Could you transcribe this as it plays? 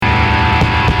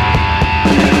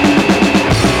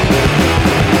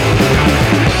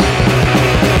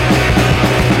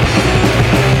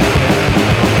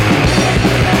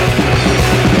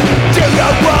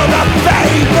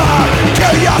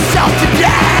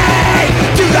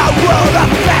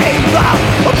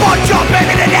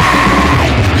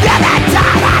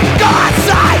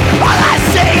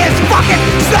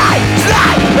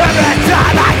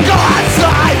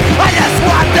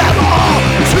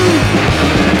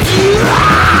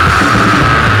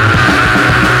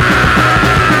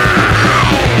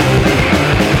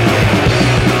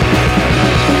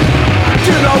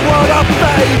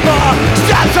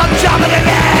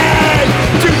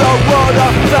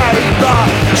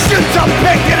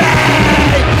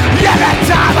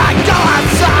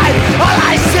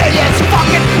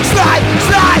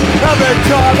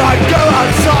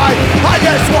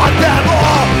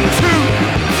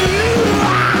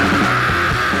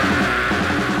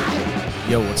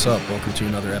Yo, what's up? Welcome to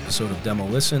another episode of Demo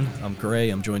Listen. I'm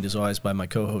Gray. I'm joined as always by my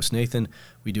co-host Nathan.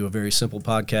 We do a very simple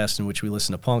podcast in which we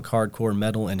listen to punk, hardcore,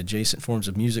 metal, and adjacent forms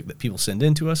of music that people send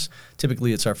in to us.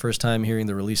 Typically, it's our first time hearing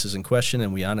the releases in question,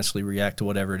 and we honestly react to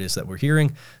whatever it is that we're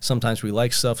hearing. Sometimes we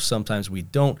like stuff, sometimes we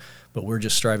don't, but we're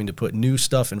just striving to put new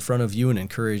stuff in front of you and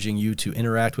encouraging you to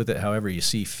interact with it however you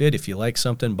see fit. If you like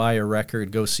something, buy a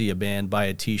record, go see a band, buy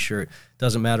a t-shirt.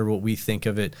 Doesn't matter what we think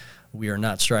of it. We are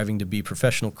not striving to be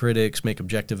professional critics, make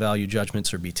objective value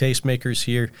judgments, or be tastemakers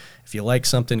here. If you like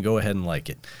something, go ahead and like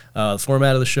it. The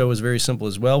format of the show is very simple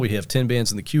as well. We have 10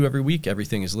 bands in the queue every week.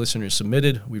 Everything is listener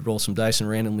submitted. We roll some dice and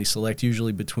randomly select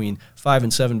usually between 5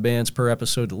 and 7 bands per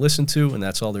episode to listen to, and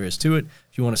that's all there is to it.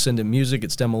 If you want to send in music,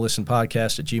 it's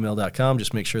demolistenpodcast@gmail.com.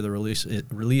 Just make sure the release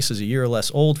is a year or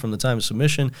less old from the time of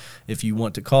submission. If you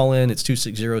want to call in, it's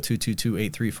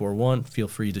 260-222-8341. Feel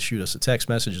free to shoot us a text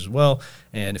message as well.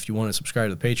 And if you want to subscribe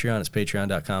to the Patreon, it's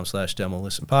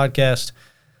patreon.com/demolistenpodcast.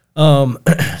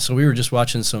 So we were just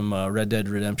watching some Red Dead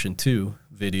Redemption 2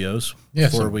 videos. Yeah,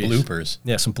 some bloopers.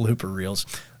 Yeah, some blooper reels.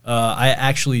 I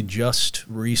actually just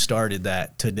restarted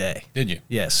that today. Did you?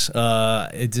 Yes.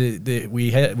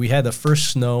 We had the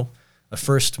first snow, the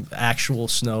first actual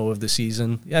snow of the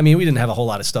season. I mean, we didn't have a whole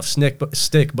lot of stuff stick,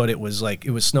 but it was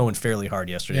snowing fairly hard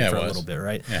yesterday for a little bit,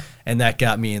 right? Yeah. And that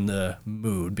got me in the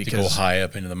mood because to go high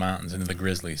up into the mountains, into the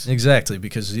Grizzlies. Exactly,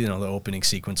 because the opening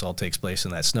sequence all takes place in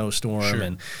that snowstorm. Sure.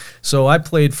 And so I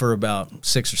played for about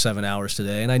 6 or 7 hours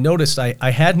today, and I noticed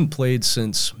I hadn't played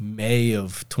since May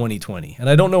of 2020. And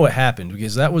I don't know what happened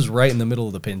because that was right in the middle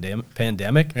of the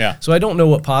pandemic. Yeah. So I don't know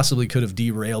what possibly could have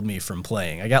derailed me from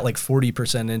playing. I got like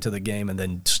 40% into the game and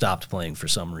then stopped playing for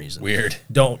some reason. Weird.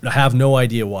 Have no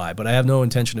idea why, but I have no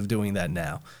intention of doing that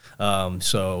now.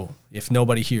 So if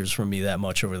nobody hears from me that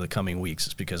much over the coming weeks,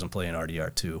 it's because I'm playing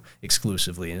RDR2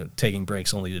 exclusively and taking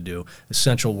breaks only to do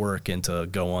essential work and to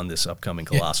go on this upcoming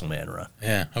Colossal Man run.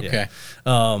 Yeah, okay.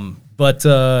 Yeah. But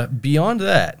beyond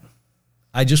that,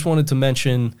 I just wanted to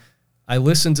mention I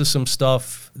listened to some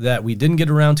stuff that we didn't get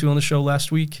around to on the show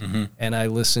last week, and I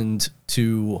listened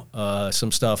to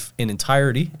some stuff in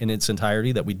its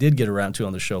entirety that we did get around to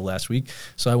on the show last week.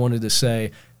 So I wanted to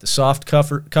say the Soft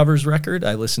Covers record,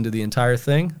 I listened to the entire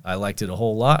thing. I liked it a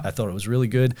whole lot. I thought it was really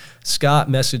good. Scott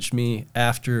messaged me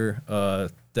after the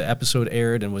episode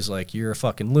aired and was like, "You're a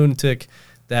fucking lunatic.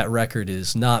 That record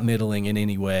is not middling in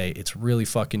any way. It's really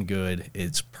fucking good.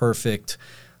 It's perfect."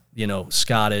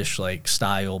 Scottish like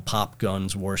style pop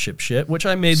guns worship shit, which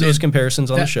I made those comparisons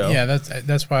on the show. Yeah,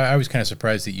 that's why I was kind of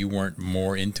surprised that you weren't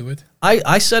more into it.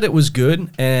 I said it was good,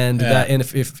 and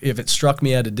if it struck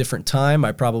me at a different time,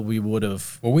 I probably would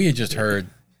have. Well, we had just heard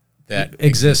that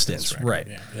Existence, right?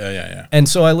 Yeah. And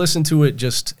so I listened to it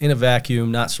just in a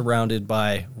vacuum, not surrounded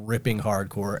by ripping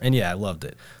hardcore, and I loved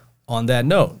it. On that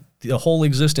note, the whole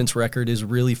Existence record is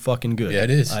really fucking good. Yeah, it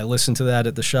is. I listened to that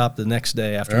at the shop the next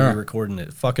day after we were recording it.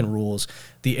 It fucking rules.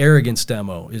 The Arrogance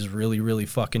demo is really, really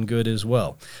fucking good as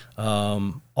well.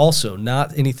 Also,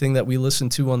 not anything that we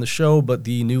listened to on the show, but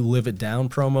the new Live It Down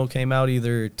promo came out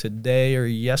either today or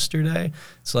yesterday.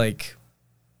 It's like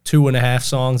 2.5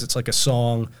 songs. It's like a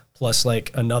song plus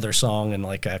like another song and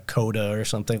like a coda or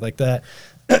something like that.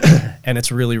 And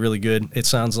it's really, really good. It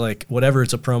sounds like whatever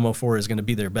it's a promo for is going to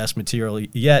be their best material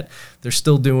yet. They're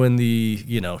still doing the,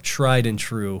 tried and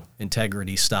true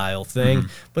Integrity style thing,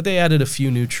 but they added a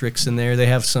few new tricks in there. They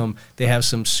have some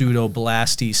pseudo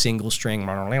blasty single string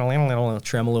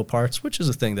tremolo parts, which is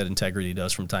a thing that Integrity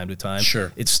does from time to time.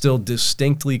 Sure. It's still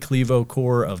distinctly Clevo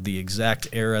core of the exact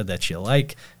era that you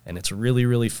like, and it's really,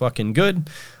 really fucking good.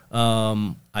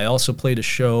 I also played a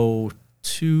show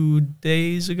 2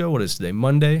 days ago. What is today?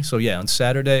 Monday. So on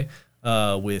Saturday,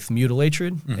 with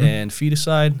Mutilatred and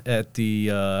Feticide at the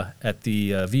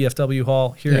VFW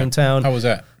hall here in town. How was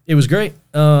that? It was great.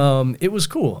 It was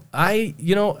cool. I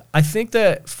think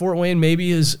that Fort Wayne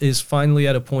maybe is finally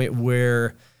at a point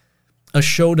where a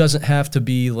show doesn't have to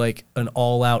be like an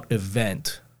all-out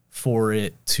event for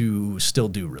it to still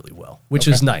do really well, which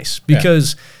is nice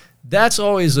because that's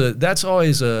always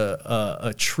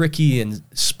a tricky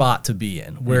spot to be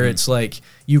in, where it's like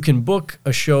you can book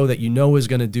a show that is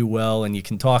going to do well, and you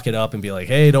can talk it up and be like,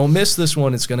 hey, don't miss this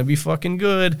one, it's going to be fucking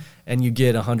good, and you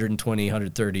get 120,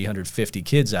 130, 150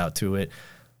 kids out to it,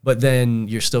 but then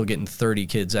you're still getting 30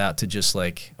 kids out to just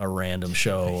like a random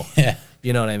show. Yeah.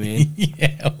 You know what I mean?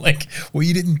 Yeah, like, well,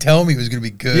 you didn't tell me it was going to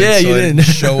be good, so you didn't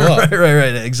show up.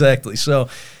 Right, exactly. So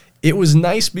it was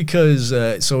nice because,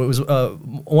 it was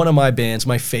one of my bands,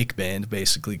 my fake band,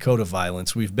 basically, Code of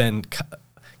Violence. We've been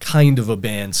kind of a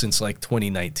band since like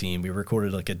 2019. We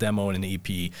recorded like a demo and an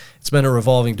EP. It's been a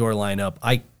revolving door lineup.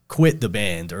 I quit the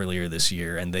band earlier this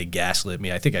year, and they gaslit me.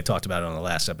 I think I talked about it on the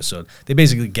last episode. They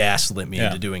basically gaslit me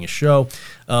into doing a show,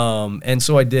 and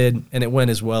so I did, and it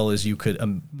went as well as you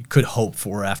could hope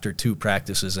for after 2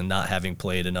 practices and not having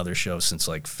played another show since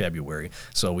like February.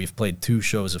 So we've played 2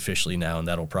 shows officially now, and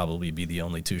that'll probably be the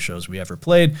only 2 shows we ever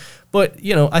played. But,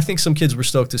 you know, I think some kids were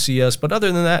stoked to see us, but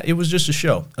other than that, it was just a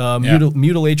show.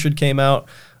 Mutilatred came out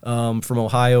from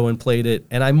Ohio and played it,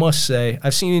 and I must say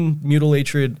I've seen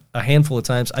Mutilatred a handful of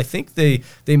times. I think they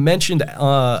mentioned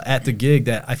at the gig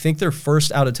that I think their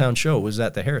first out-of-town show was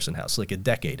at the Harrison House like a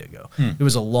decade ago. It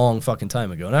was a long fucking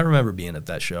time ago, and I remember being at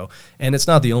that show, and it's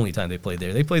not the only time they played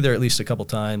there. They played there at least a couple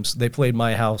times. They played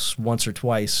my house once or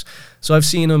twice, so I've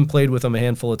seen them, played with them a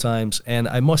handful of times, and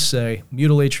I must say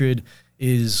Mutilatred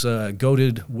is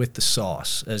goated with the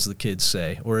sauce, as the kids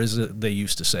say, or as they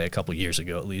used to say a couple years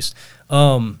ago at least.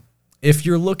 If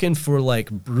you're looking for like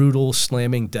brutal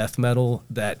slamming death metal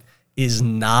that is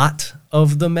not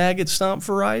of the Maggot Stomp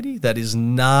variety, that is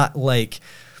not like,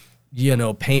 you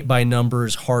know, paint by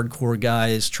numbers, hardcore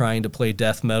guys trying to play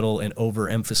death metal and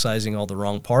overemphasizing all the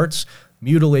wrong parts,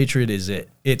 Mutilatred is it.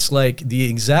 It's like the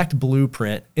exact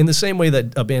blueprint, in the same way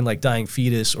that a band like Dying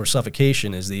Fetus or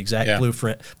Suffocation is the exact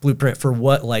blueprint for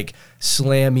what like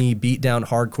slammy, beatdown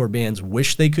hardcore bands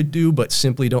wish they could do, but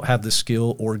simply don't have the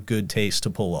skill or good taste to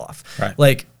pull off. Right.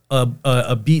 Like a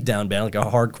beatdown band, like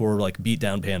a hardcore like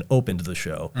beatdown band, opened the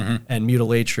show, and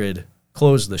Mutilatred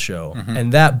closed the show,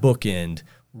 and that bookend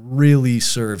really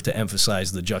served to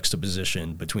emphasize the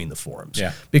juxtaposition between the forms.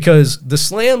 Yeah. Because the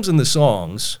slams and the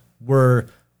songs were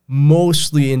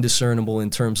mostly indiscernible in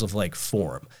terms of like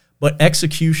form, but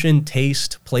execution,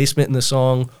 taste, placement in the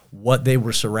song, what they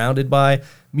were surrounded by,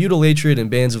 Mutilatred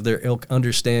and bands of their ilk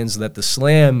understands that the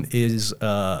slam is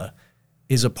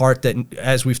a part that,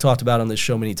 as we've talked about on this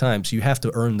show many times, you have to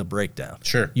earn the breakdown.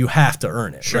 Sure. You have to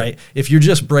earn it, Sure. right? If you're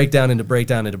just breakdown into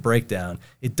breakdown into breakdown,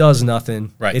 it does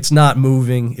nothing. Right. It's not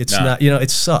moving. It's No. not, you know, it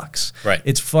sucks. Right.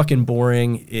 It's fucking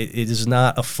boring. It is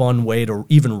not a fun way to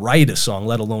even write a song,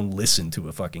 let alone listen to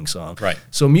a fucking song. Right.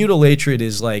 So Mutilatred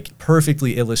is like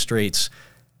perfectly illustrates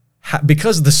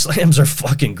because the slams are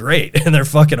fucking great and they're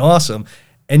fucking awesome.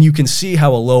 And you can see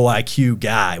how a low IQ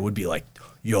guy would be like,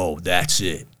 yo, that's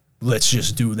it. Let's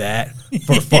just do that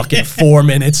for fucking 4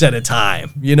 minutes at a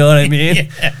time. You know what I mean?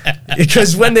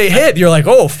 Because when they hit, you're like,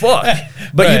 oh, fuck.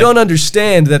 But you don't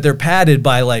understand that they're padded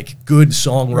by, like, good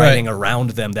songwriting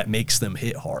around them that makes them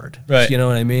hit hard. Right. You know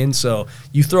what I mean? So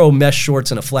you throw mesh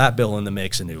shorts and a flat bill in the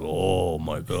mix, and you go, oh,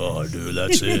 my God, dude,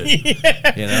 that's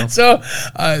it. You know? So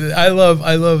I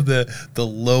love the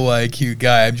low IQ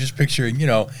guy. I'm just picturing, you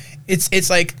know,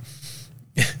 it's like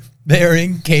they're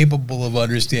incapable of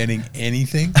understanding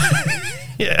anything.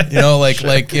 Yeah. You know,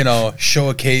 like, you know,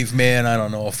 show a caveman, I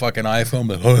don't know, a fucking iPhone,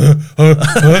 but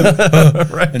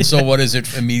Right. And so what does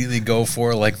it immediately go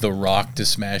for? Like The Rock to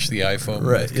smash the iPhone?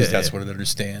 Right. Because that's what it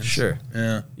understands. Sure.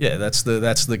 Yeah. Yeah, that's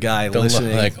the guy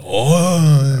listening. Like,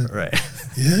 oh, Right.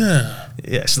 yeah.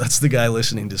 Yes, that's the guy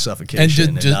listening to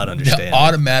Suffocation and not understanding.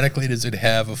 Automatically, does it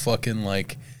have a fucking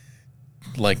like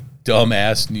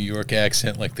dumbass New York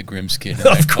accent like the Grimskin?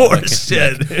 Of course,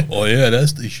 yeah. Oh yeah,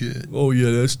 that's the shit. Oh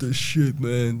yeah, that's the shit,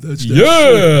 man. That's the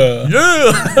shit.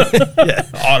 Yeah. Yeah.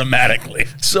 Automatically.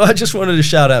 So I just wanted to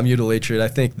shout out Mutilatred. I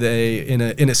think they, in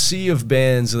a sea of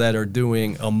bands that are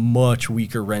doing a much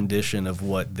weaker rendition of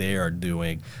what they are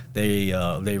doing,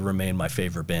 they remain my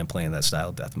favorite band playing that style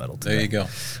of death metal today. There you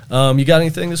go. You got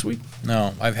anything this week?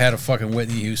 No, I've had a fucking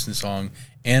Whitney Houston song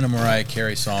and a Mariah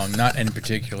Carey song, not in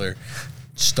particular,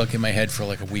 stuck in my head for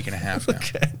like a week and a half now.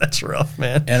 Okay, that's rough,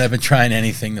 man. And I've been trying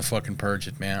anything to fucking purge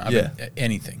it, man.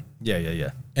 Anything.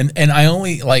 Yeah. And I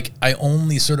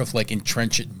only sort of like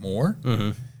entrench it more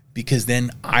because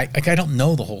then I don't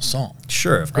know the whole song.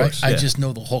 Sure, of Right? course. I yeah. just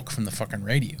know the hook from the fucking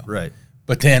radio. Right.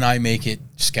 But then I make it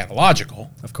scatological.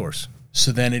 Of course.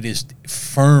 So then it is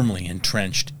firmly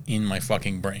entrenched in my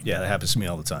fucking brain. Yeah, that happens to me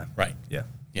all the time. Right. Yeah.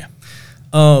 Yeah.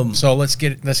 So let's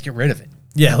get rid of it.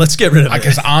 Yeah, let's get rid of it.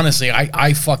 Because honestly,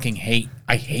 I fucking hate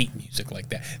music like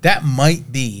that. That might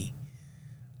be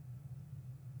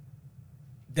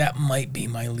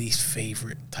my least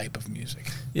favorite type of music.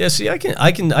 Yeah, see, I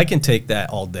can take that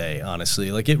all day,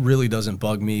 honestly. Like, it really doesn't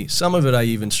bug me. Some of it I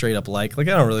even straight up like. Like,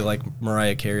 I don't really like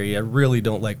Mariah Carey. I really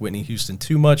don't like Whitney Houston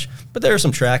too much. But there are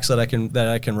some tracks that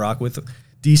I can rock with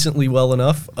decently well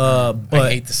enough. But I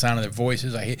hate the sound of their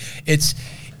voices.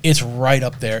 it's right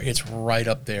up there. It's right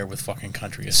up there with fucking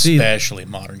country, especially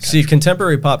modern country. See,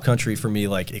 contemporary pop country for me,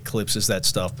 like, eclipses that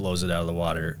stuff, blows it out of the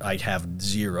water. I have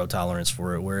zero tolerance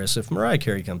for it. Whereas if Mariah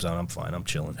Carey comes on, I'm fine. I'm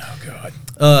chilling. Oh, God.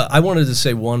 I wanted to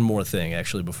say one more thing,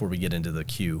 actually, before we get into the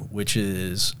queue, which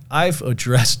is I've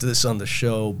addressed this on the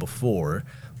show before,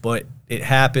 but it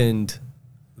happened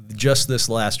just this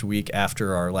last week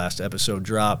after our last episode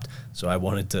dropped, so I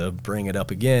wanted to bring it up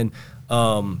again.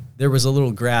 There was a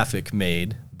little graphic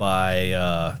made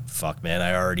by, fuck, man,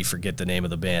 I already forget the name of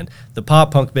the band. The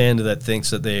pop punk band that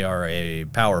thinks that they are a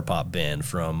power pop band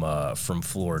from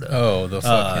Florida. Oh, the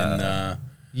fucking...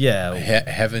 yeah.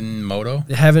 Heaven Moto?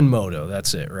 Heaven Moto,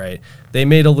 that's it, right? They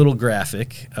made a little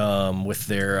graphic with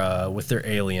their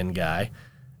alien guy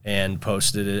and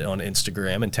posted it on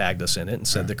Instagram and tagged us in it and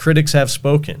said, "The critics have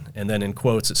spoken." And then in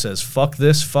quotes it says, "Fuck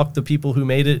this, fuck the people who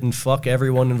made it, and fuck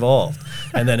everyone involved."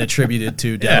 And then attributed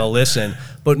to Demo Listen.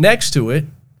 But next to it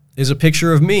is a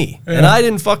picture of me. And I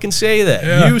didn't fucking say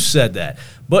that. You said that.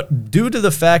 But due to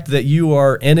the fact that you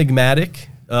are enigmatic,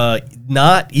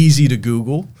 not easy to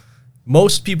Google,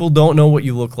 most people don't know what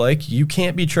you look like. You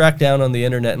can't be tracked down on the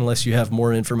internet unless you have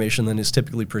more information than is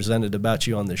typically presented about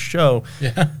you on this show.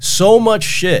 Yeah. So much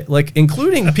shit, like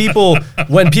including people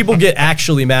when people get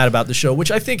actually mad about the show,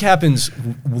 which I think happens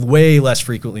way less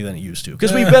frequently than it used to.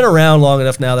 Because we've been around long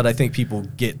enough now that I think people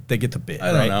get the bit.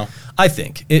 I don't know. I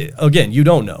think again, you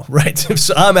don't know, right?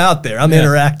 So I'm out there. I'm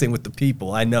interacting with the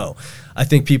people. I know. I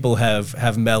think people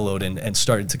have mellowed and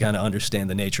started to kind of understand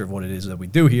the nature of what it is that we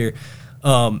do here.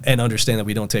 And understand that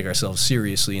we don't take ourselves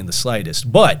seriously in the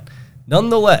slightest. But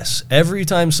nonetheless, every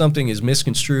time something is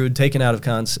misconstrued, taken out of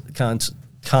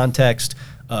context,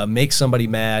 makes somebody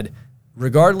mad,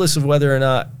 regardless of whether or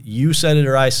not you said it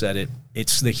or I said it,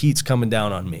 it's the heat's coming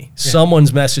down on me. Yeah.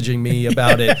 Someone's messaging me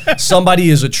about it. Somebody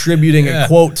is attributing a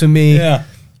quote to me. Yeah.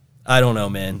 I don't know,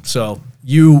 man. So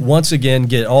you, once again,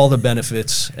 get all the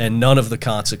benefits and none of the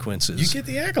consequences. You get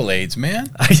the accolades,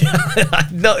 man.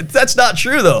 No, that's not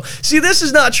true, though. See, this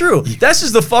is not true. This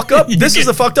is the fuck up. This is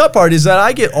the fucked up part, is that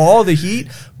I get all the heat,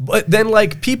 but then,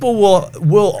 like, people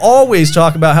will always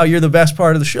talk about how you're the best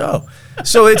part of the show.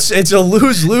 So it's a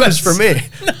lose-lose for me.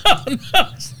 No.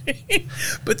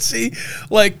 But see,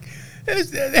 like...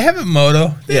 Heaven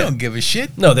Moto, they don't give a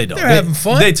shit. No, they don't. They're having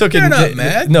fun. They took They're it. Not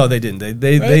mad. No, they didn't.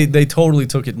 They totally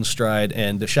took it in stride,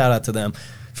 and a shout out to them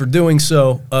for doing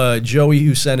so. Joey,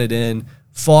 who sent it in,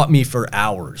 fought me for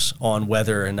hours on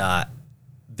whether or not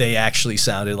they actually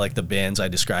sounded like the bands I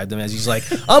described them as. He's like,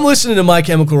 "I'm listening to My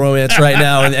Chemical Romance right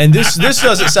now, and this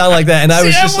doesn't sound like that." And I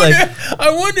was just I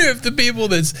wonder if the people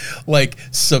that's like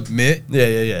submit.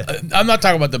 Yeah. I'm not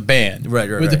talking about the band, right.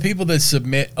 But the people that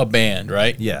submit a band,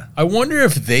 right? Yeah. I wonder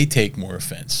if they take more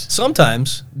offense.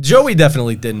 Sometimes Joey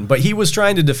definitely didn't, but he was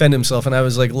trying to defend himself, and I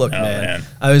was like, "Look, man."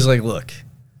 I was like, "Look.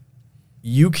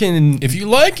 You can, if you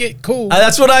like it, cool."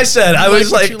 That's what I said. I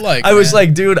was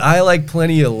like, dude, I like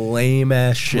plenty of lame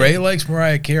ass shit. Ray likes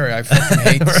Mariah Carey. I fucking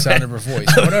hate the sound of her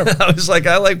voice. Whatever. I was like,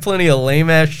 I like plenty of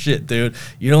lame ass shit, dude.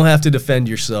 You don't have to defend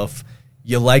yourself.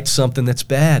 You liked something that's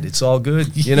bad. It's all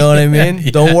good. You know what I mean?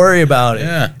 Yeah. Don't worry about it.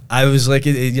 Yeah. I was like,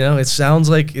 it sounds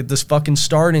like this fucking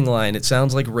starting line. It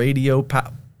sounds like radio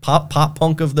pop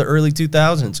punk of the early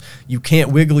 2000s. You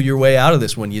can't wiggle your way out of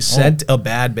this when you sent a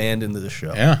bad band into the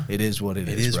show. Yeah. It is what it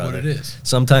is. It is brother. what it is.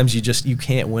 Sometimes you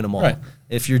can't win them all. Right.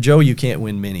 If you're Joe, you can't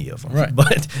win many of them. Right.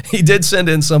 But he did send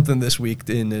in something this week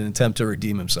in an attempt to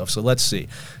redeem himself. So let's see.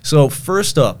 So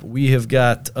first up, we have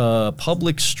got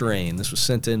Public Strain. This was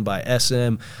sent in by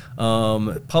SM.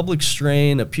 Public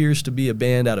Strain appears to be a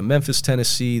band out of Memphis,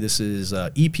 Tennessee. This is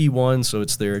EP1, so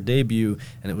it's their debut,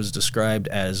 and it was described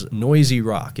as noisy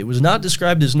rock. It was not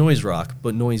described as noise rock,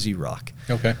 but noisy rock.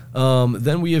 Okay.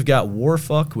 Then we have got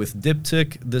Warfuck with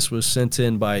Diptych. This was sent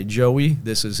in by Joey.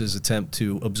 This is his attempt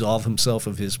to absolve himself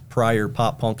of his prior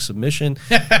pop punk submission.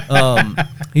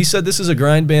 He said this is a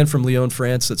grind band from Lyon,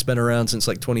 France that's been around since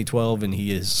like 2012, and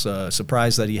he is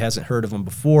surprised that he hasn't heard of them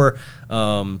before.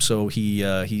 So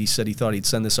he said he thought he'd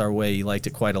send this our way. He liked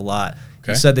it quite a lot.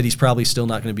 Okay. He said that he's probably still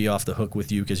not going to be off the hook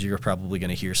with you because you're probably going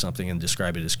to hear something and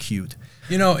describe it as cute.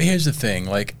 You know, here's the thing.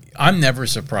 Like, I'm never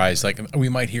surprised. Like, we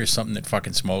might hear something that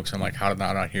fucking smokes. I'm like, how did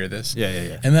I not hear this?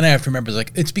 Yeah. And then I have to remember,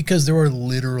 like, it's because there are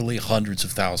literally hundreds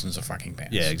of thousands of fucking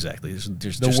bands. Yeah, exactly.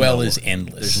 The well is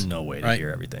endless. There's no way to hear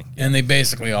everything. Yeah. And they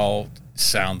basically all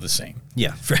sound the same.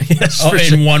 Yeah.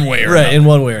 In one way or another. Right, in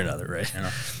one way or another, right. You know?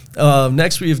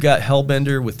 Next, we've got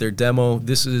Hellbender with their demo.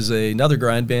 This is another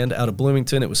grind band out of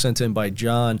Bloomington. It was sent in by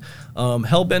John.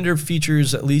 Hellbender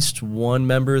features at least one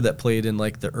member that played in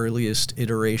like the earliest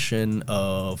iteration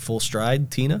of Full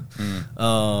Stride, Tina.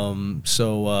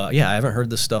 Yeah, I haven't heard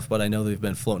this stuff, but I know they've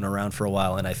been floating around for a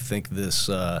while, and I think this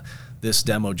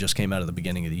demo just came out at the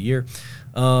beginning of the year.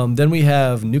 Then we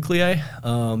have Nuclei.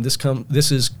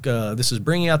 This is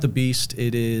Bringing Out the Beast.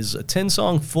 It is a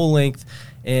 10-song full length,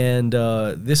 and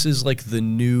this is the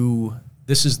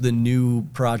new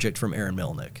project from Aaron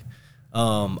Melnick.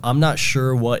 I'm not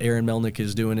sure what Aaron Melnick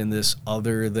is doing in this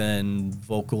other than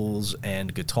vocals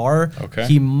and guitar. Okay.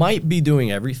 He might be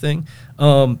doing everything.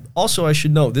 Also, I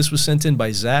should note, this was sent in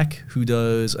by Zach, who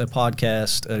does a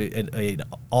podcast,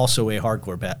 also a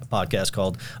hardcore podcast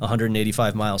called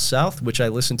 185 Miles South, which I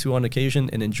listen to on occasion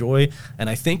and enjoy, and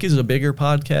I think is a bigger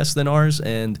podcast than ours.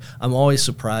 And I'm always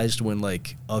surprised when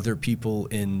other people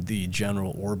in the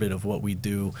general orbit of what we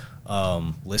do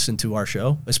listen to our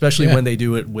show, especially when they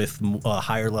do it with a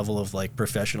higher level of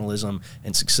professionalism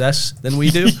and success than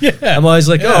we do. I'm always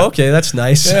oh, okay, that's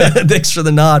nice. Thanks for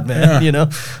the nod, man. You know.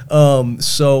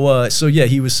 So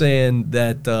he was saying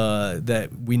that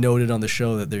we noted on the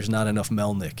show that there's not enough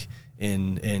Melnick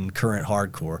in current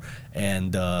hardcore,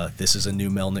 and this is a new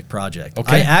Melnick project.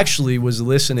 Okay. I actually was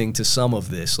listening to some of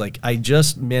this. I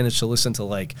just managed to listen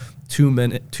to 2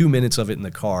 minutes of it in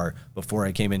the car before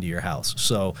I came into your house.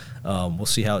 So we'll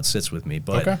see how it sits with me.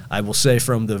 But I will say,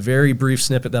 from the very brief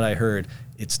snippet that I heard,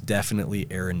 it's definitely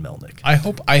Aaron Melnick. I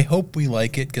hope we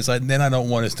like it, because then I don't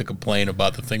want us to complain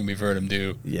about the thing we've heard him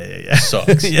do. Yeah.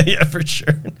 Sucks. yeah, for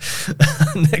sure.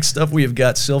 Next up, we have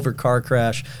got Silver Car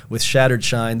Crash with Shattered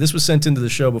Shine. This was sent into the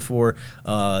show before.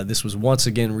 This was once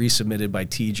again resubmitted by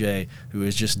TJ, who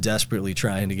is just desperately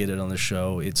trying to get it on the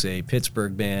show. It's a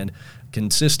Pittsburgh band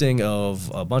consisting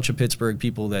of a bunch of Pittsburgh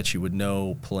people that you would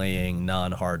know playing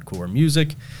non-hardcore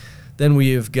music. Then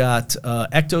we have got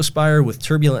Ectospire with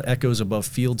Turbulent Echoes Above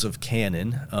Fields of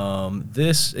Cannon.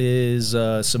 This is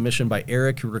a submission by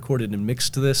Eric, who recorded and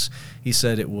mixed this. He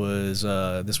said it was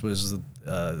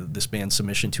this band's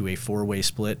submission to a 4-way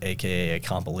split, aka a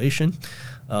compilation.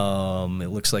 It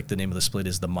looks like the name of the split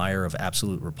is The Mire of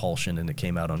Absolute Repulsion, and it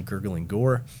came out on Gurgling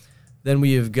Gore. Then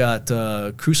we have got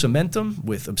Crucimentum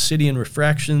with Obsidian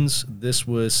Refractions. This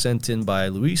was sent in by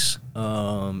Luis.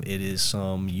 It is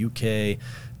some UK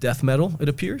death metal, it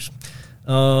appears.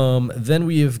 Then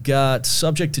we have got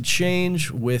Subject to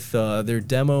Change with their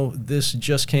demo. This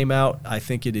just came out. I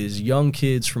think it is young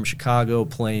kids from Chicago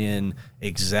playing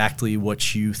exactly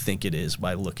what you think it is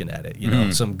by looking at it. You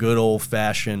know, some good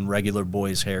old-fashioned regular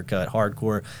boys haircut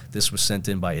hardcore. This was sent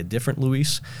in by a different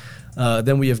Luis.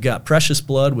 Then we have got Precious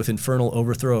Blood with Infernal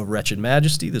Overthrow of Wretched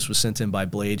Majesty. This was sent in by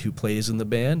Blade, who plays in the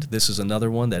band. This is another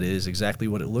one that is exactly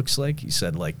what it looks like. He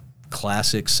said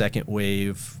classic second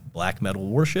wave black metal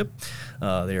worship.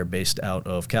 They are based out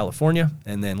of California.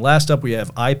 And then last up, we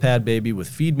have iPad Baby with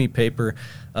Feed Me Paper.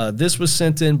 This was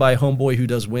sent in by homeboy who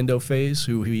does Window Phase,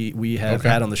 who we have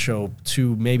had on the show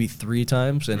 2, maybe 3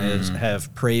 times, and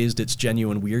have praised its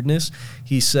genuine weirdness.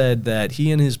 He said that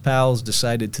he and his pals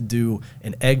decided to do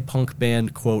an egg punk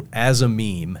band, quote, as a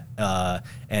meme,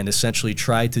 and essentially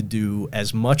try to do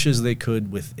as much as they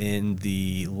could within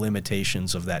the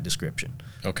limitations of that description.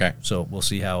 Okay. So we'll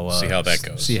see how that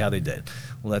goes. See how they did.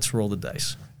 Let's roll the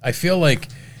dice. I feel like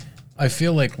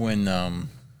when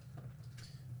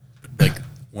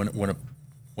when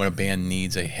a band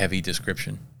needs a heavy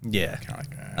description. Yeah,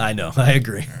 I know. I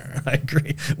agree.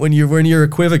 When you're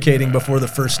equivocating before the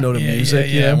first note of music.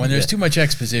 Yeah. When there's too much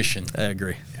exposition. I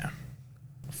agree. Yeah.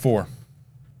 4.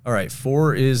 All right,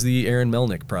 4 is the Aaron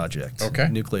Melnick project. Okay.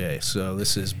 Nuclei. So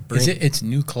this is... It's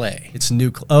Nuclei. It's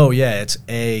Nuclei. Oh, yeah, it's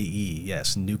A-E.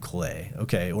 Yes, Nuclei.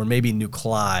 Okay, or maybe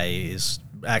Nuclei is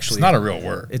actually... It's not a real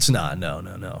word. It's not,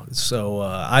 no. So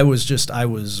I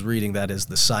was reading that as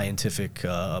the scientific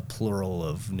plural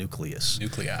of nucleus.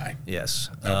 Nuclei. Yes.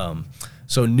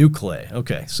 So Nuclei.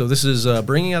 Okay, so this is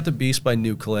Bringing Out the Beast by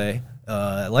Nuclei.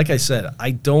 Like I said,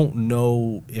 I don't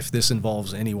know if this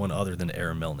involves anyone other than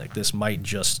Aaron Melnick. This might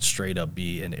just straight up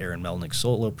be an Aaron Melnick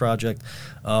solo project.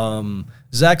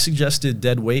 Zach suggested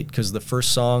Dead Weight because the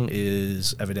first song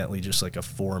is evidently just a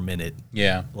 4-minute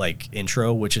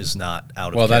intro, which is not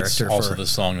out of character. Well, that's also the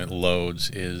song that loads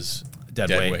is Dead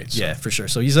Weight. So. Yeah, for sure.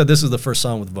 So he said this is the first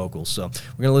song with vocals. So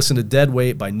we're going to listen to Dead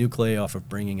Weight by Nuclei off of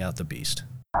Bringing Out the Beast.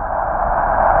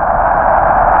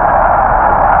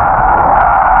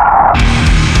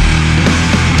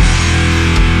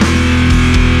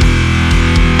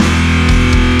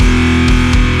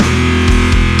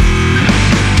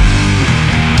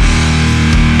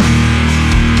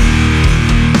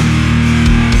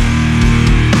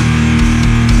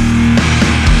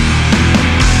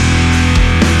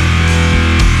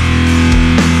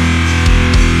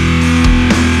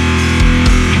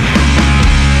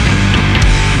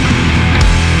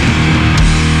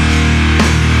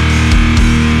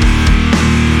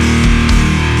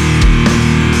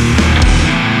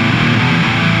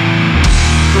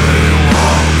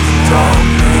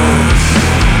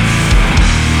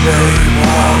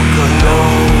 walk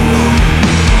alone.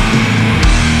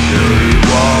 They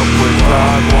walk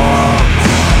without walks.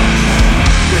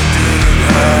 They didn't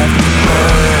have to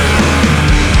burn.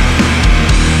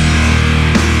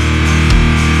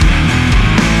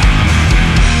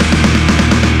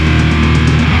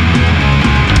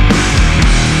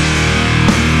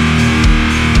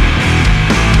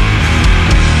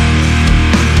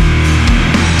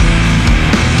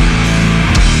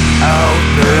 Out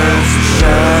there's a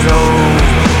shadow,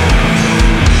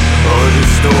 a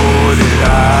distorted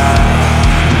eye.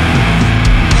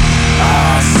 I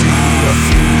see a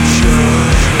future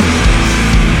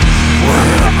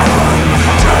where I'm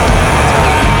dying.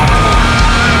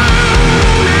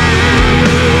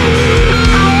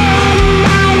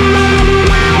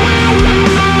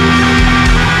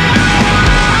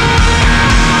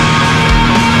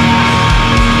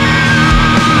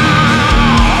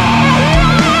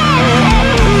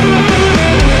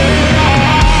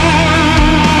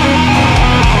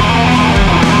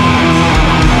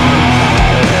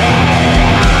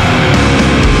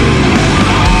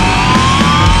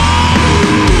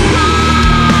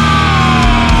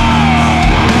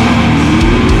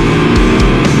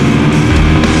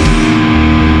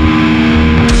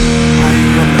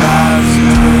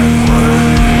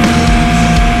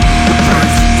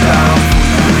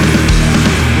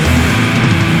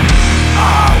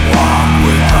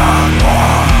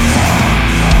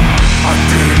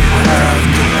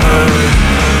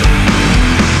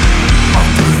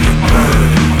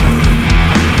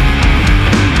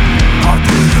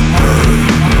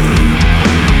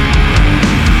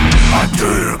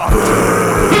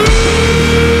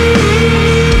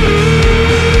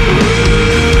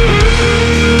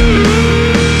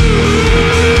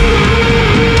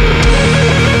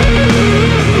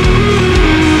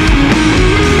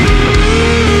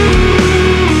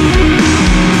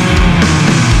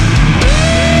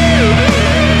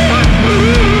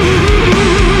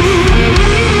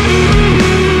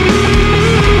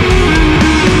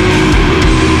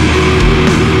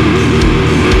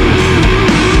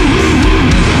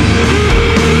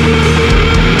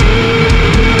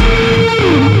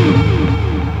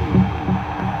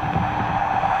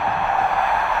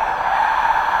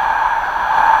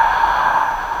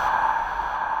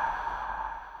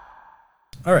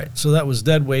 All right, so that was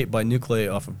Dead Weight by Nuclei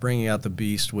off of Bringing Out the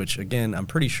Beast, which, again, I'm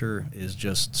pretty sure is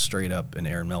just straight up an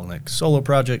Aaron Melnick solo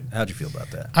project. How'd you feel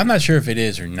about that? I'm not sure if it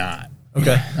is or not.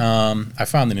 Okay. I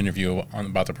found an interview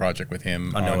about the project with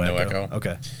him on No Echo.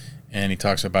 Okay. And he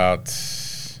talks about,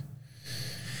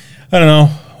 I don't know,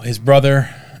 his brother,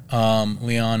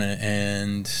 Leon,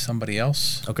 and somebody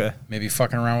else. Okay. Maybe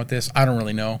fucking around with this. I don't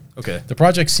really know. Okay. The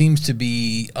project seems to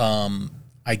be,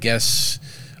 I guess,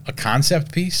 a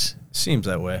concept piece. Seems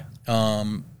that way.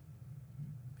 Aaron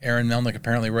Melnick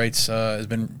apparently has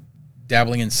been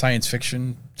dabbling in science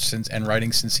fiction and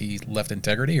writing since he left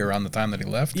Integrity, or around the time that he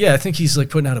left. Yeah, I think he's like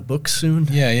putting out a book soon.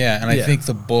 Yeah. And I think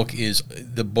the book is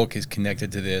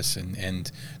connected to this, and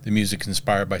the music is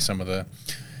inspired by some of the,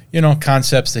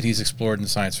 concepts that he's explored in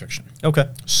science fiction. Okay.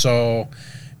 So,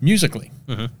 musically,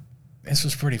 this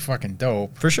was pretty fucking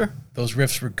dope. For sure. Those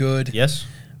riffs were good. Yes.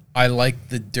 I like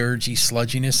the dirgy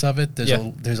sludginess of it.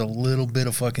 There's a little bit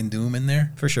of fucking doom in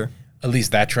there. For sure. At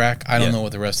least that track. I don't know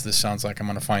what the rest of this sounds like. I'm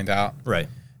going to find out. Right.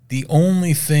 The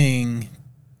only thing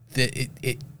that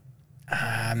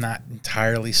I'm not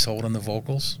entirely sold on the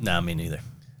vocals. Nah, me neither.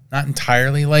 Not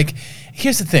entirely. Like,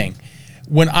 here's the thing.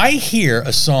 When I hear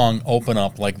a song open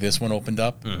up like this one opened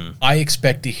up, I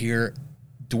expect to hear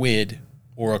Dwid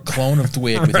or a clone of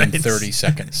Dwid within 30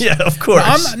 seconds. Yeah, of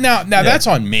course. Now that's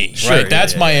on me, Sure, right?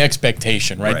 That's my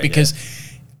expectation, right? Because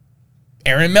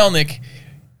Aaron Melnick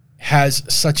has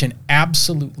such an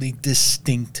absolutely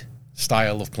distinct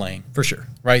style of playing. For sure.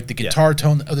 Right? The guitar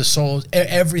tone of the solos,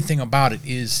 everything about it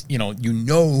is, you know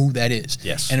who that is.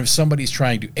 Yes. And if somebody's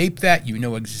trying to ape that, you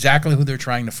know exactly who they're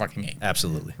trying to fucking ape.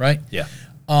 Absolutely. Right? Yeah.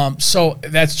 So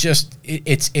that's just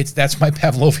that's my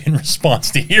Pavlovian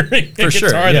response to hearing the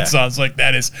guitar that sounds like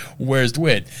that is where's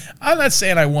Dwid. I'm not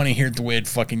saying I want to hear Dwid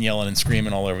fucking yelling and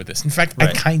screaming all over this. In fact,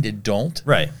 I kind of don't.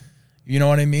 Right. You know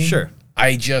what I mean? Sure.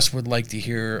 I just would like to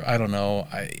hear, I don't know,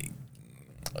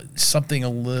 something a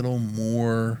little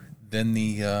more than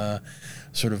the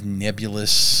sort of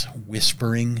nebulous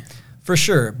whispering. For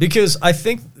sure, because I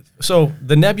think so.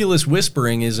 The nebulous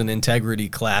whispering is an Integrity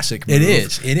classic move.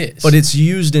 It is. But it's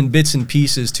used in bits and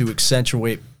pieces to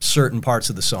accentuate certain parts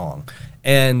of the song,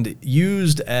 and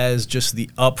used as just the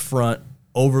upfront,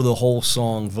 over the whole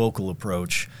song vocal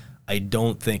approach. I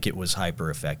don't think it was hyper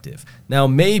effective. Now,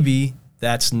 maybe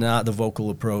that's not the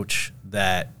vocal approach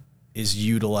that is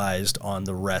utilized on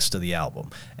the rest of the album.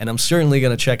 And I'm certainly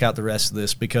going to check out the rest of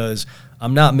this because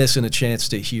I'm not missing a chance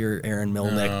to hear Aaron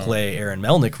Melnick play Aaron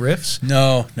Melnick riffs.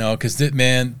 No, because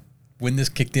man, when this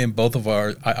kicked in, both of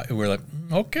our we're like,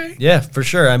 okay. Yeah, for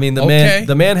sure. I mean,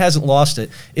 the man hasn't lost it.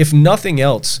 If nothing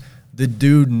else, the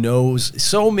dude knows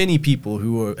so many people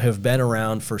who have been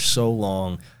around for so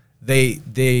long.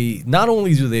 They not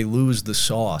only do they lose the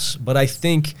sauce, but I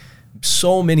think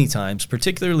so many times,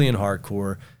 particularly in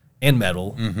hardcore and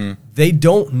metal, they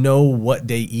don't know what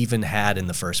they even had in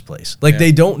the first place. Like,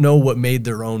 they don't know what made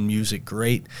their own music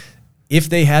great. If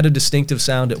they had a distinctive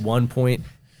sound at one point,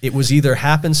 it was either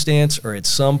happenstance or at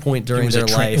some point during their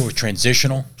life. It was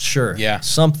transitional. Sure. Yeah.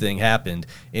 Something happened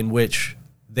in which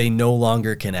they no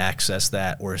longer can access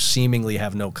that or seemingly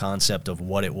have no concept of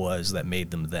what it was that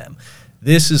made them them.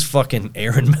 This is fucking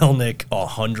Aaron Melnick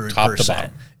 100%. Top to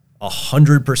bottom.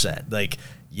 100%. Like,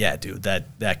 yeah, dude,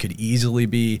 that could easily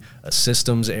be a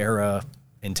Systems era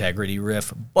Integrity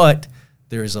riff, but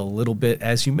there's a little bit,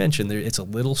 as you mentioned, it's a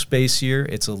little spacier,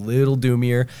 it's a little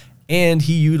doomier, and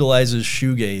he utilizes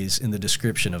shoegaze in the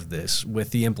description of this,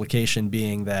 with the implication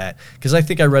being that, because I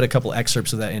think I read a couple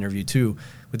excerpts of that interview too,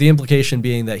 with the implication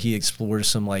being that he explores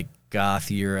some like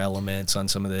gothier elements on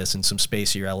some of this and some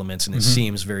spacier elements, and it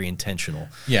seems very intentional.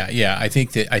 Yeah. I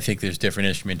think there's different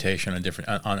instrumentation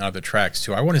on other tracks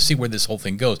too. I want to see where this whole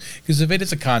thing goes, because if it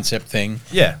is a concept thing,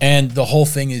 and the whole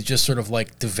thing is just sort of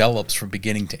like develops from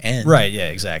beginning to end, right? Yeah,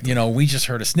 exactly. You know, we just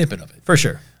heard a snippet of it for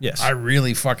sure. Yes, I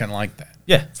really fucking like that.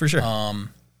 Yeah, for sure.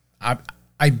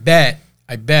 I bet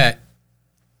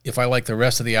if I like the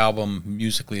rest of the album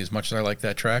musically as much as I like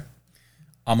that track,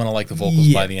 I'm going to like the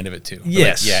vocals by the end of it too.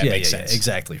 Yes. Like, it makes sense.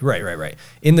 Exactly. Right.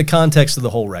 In the context of the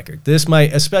whole record, this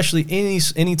might, especially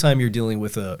anytime you're dealing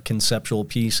with a conceptual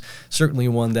piece, certainly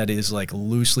one that is like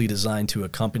loosely designed to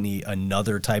accompany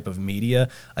another type of media,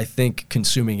 I think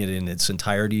consuming it in its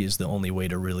entirety is the only way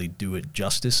to really do it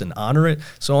justice and honor it.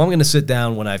 So I'm going to sit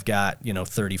down when I've got,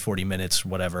 30, 40 minutes,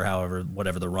 whatever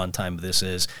the runtime of this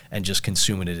is, and just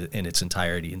consuming it in its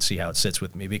entirety and see how it sits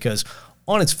with me. Because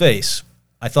on its face,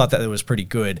 I thought that it was pretty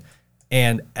good,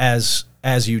 and as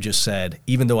you just said,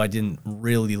 even though I didn't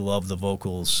really love the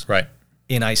vocals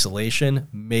in isolation,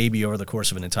 maybe over the course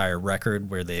of an entire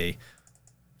record where they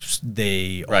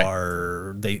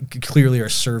clearly are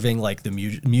serving like the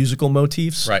musical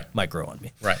motifs, might grow on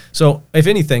me. Right. So if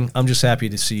anything, I'm just happy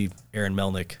to see Aaron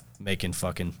Melnick making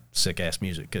fucking sick ass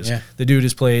music, because the dude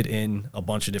has played in a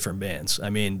bunch of different bands. I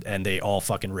mean, and they all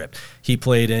fucking ripped. He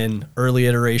played in early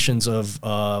iterations of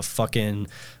fucking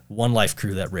One Life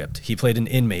Crew that ripped. He played in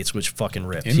Inmates, which fucking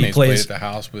ripped. Inmates played at the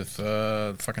house with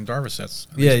fucking Darvasets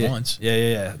at least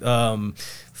once.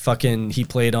 Fucking, he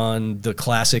played on the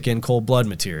classic In Cold Blood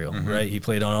material, right? He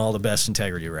played on all the best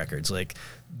Integrity records. Like,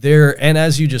 and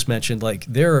as you just mentioned, like,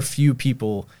 there are a few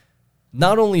people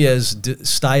not only as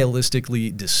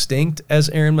stylistically distinct as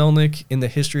Aaron Melnick in the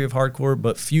history of hardcore,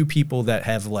 but few people that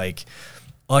have like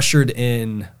ushered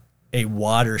in a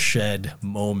watershed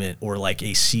moment or like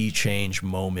a sea change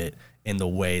moment in the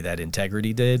way that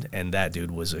Integrity did, and that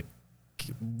dude was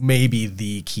maybe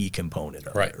the key component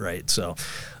of it, right? So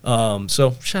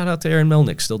shout out to Aaron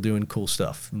Melnick, still doing cool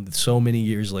stuff so many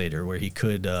years later, where he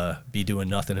could be doing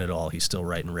nothing at all. He's still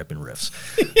writing ripping riffs.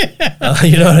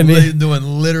 You know what I mean? Doing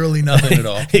literally nothing at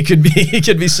all. He could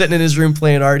be sitting in his room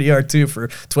playing RDR2 for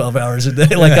 12 hours a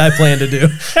day, like I plan to do.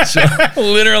 So,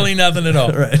 literally nothing at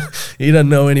all. Right. He doesn't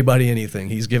know anybody anything.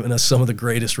 He's given us some of the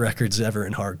greatest records ever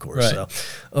in hardcore. Right. So,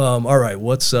 all right,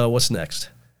 what's next?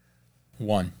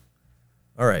 One.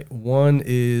 All right, one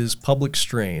is Public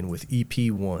Strain with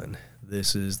EP1.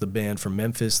 This is the band from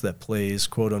Memphis that plays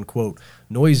quote-unquote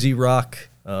noisy rock.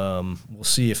 We'll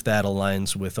see if that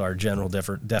aligns with our general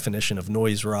definition of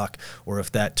noise rock, or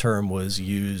if that term was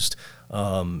used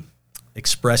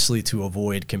expressly to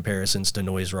avoid comparisons to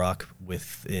noise rock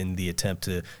within the attempt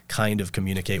to kind of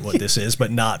communicate what this is,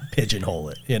 but not pigeonhole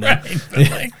it, you know?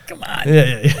 Right. Like, come on.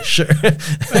 Yeah, sure.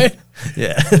 Right?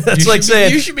 Yeah. That's like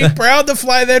saying... You should be proud to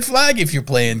fly that flag if you're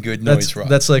playing good noise rock.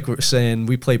 That's like we're saying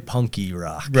we play punky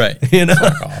rock. Right. You know?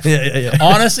 Fuck off. Yeah.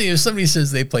 Honestly, if somebody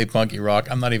says they play punky rock,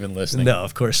 I'm not even listening. No,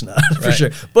 of course not. For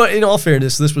sure. But in all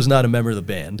fairness, this was not a member of the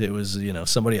band. It was,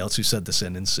 somebody else who said this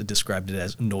in and described it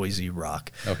as noisy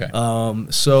rock. Okay.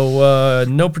 So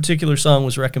no particular song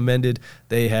was recommended.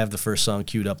 They have the first song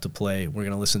queued up to play. We're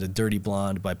going to listen to Dirty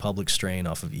Blonde by Public Strain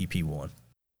off of EP1.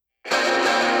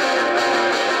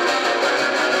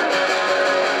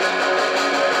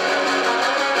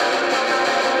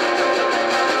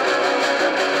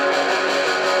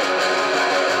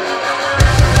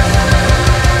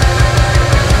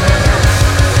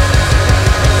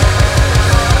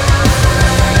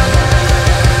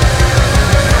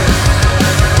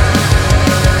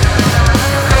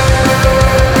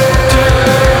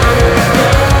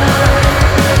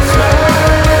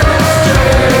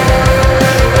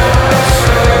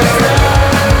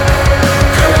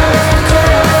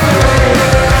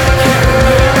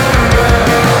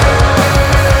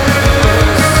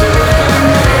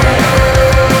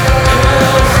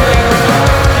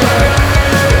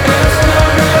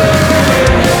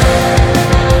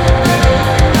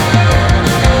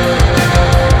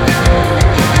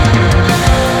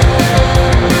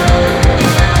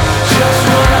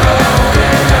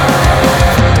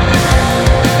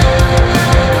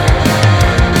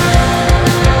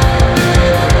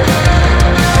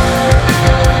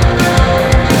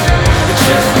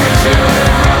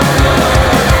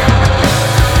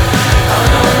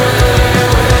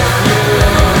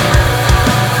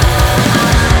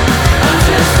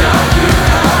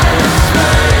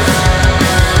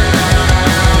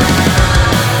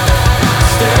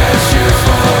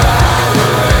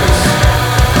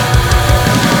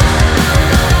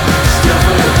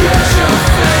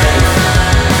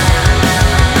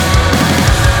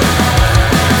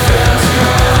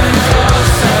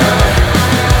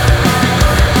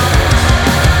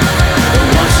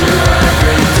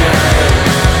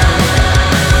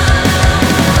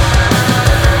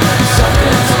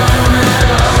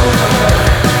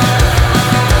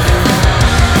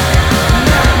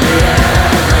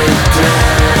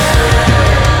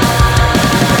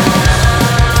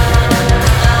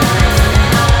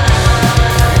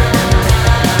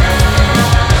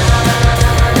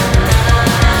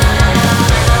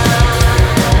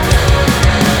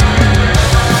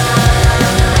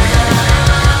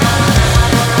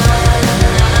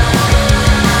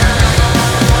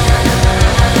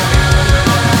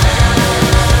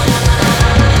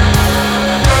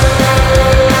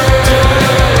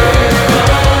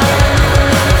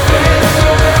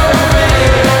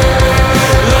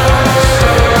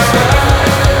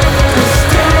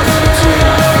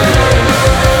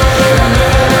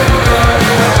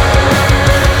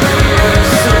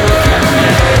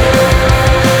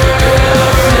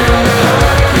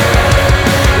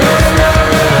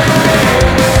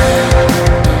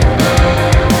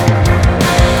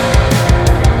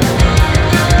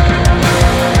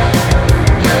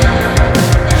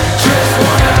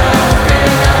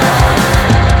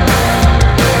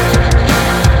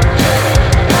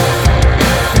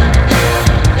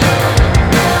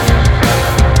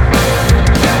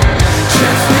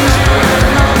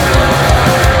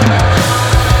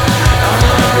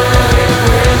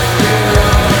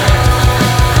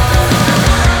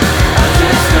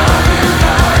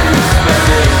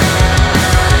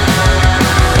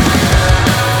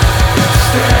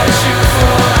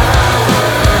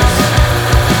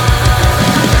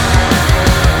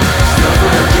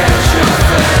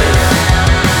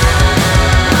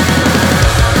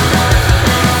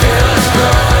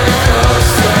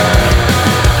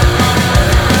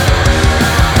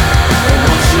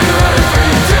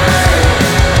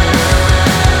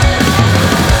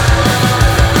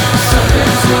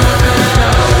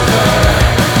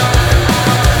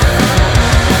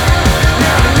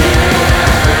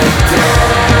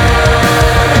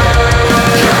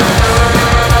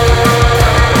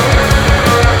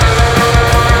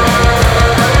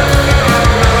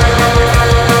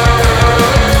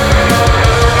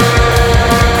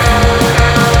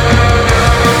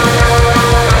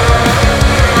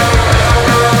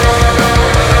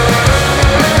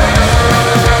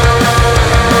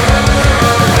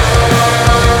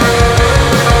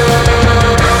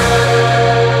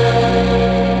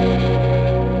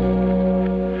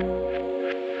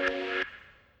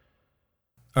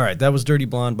 All right, that was Dirty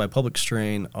Blonde by Public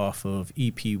Strain off of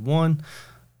EP1.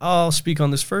 I'll speak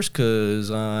on this first because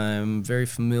I'm very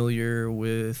familiar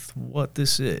with what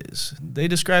this is. They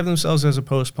describe themselves as a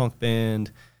post-punk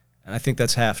band, and I think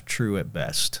that's half true at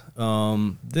best.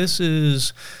 This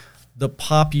is the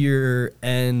poppier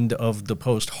end of the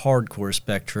post-hardcore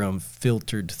spectrum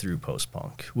filtered through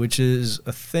post-punk, which is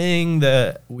a thing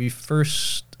that we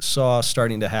first saw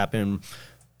starting to happen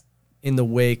in the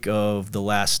wake of the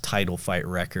last Title Fight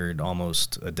record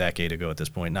almost a decade ago at this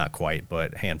point. Not quite,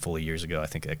 but a handful of years ago. I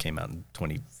think that came out in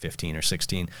 2015 or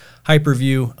 16.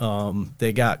 Hyperview,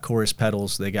 they got Chorus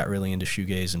Pedals. They got really into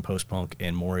shoegaze and post-punk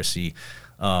and Morrissey,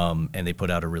 and they put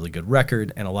out a really good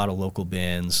record. And a lot of local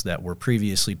bands that were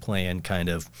previously playing kind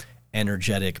of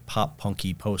energetic,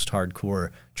 pop-punky,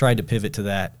 post-hardcore tried to pivot to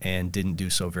that and didn't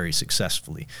do so very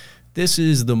successfully. This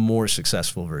is the more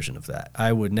successful version of that.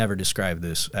 I would never describe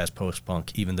this as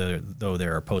post-punk, even though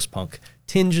there are post-punk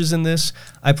tinges in this.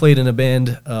 I played in a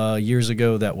band years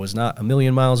ago that was not a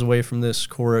million miles away from this.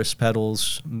 Chorus,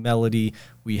 pedals, melody.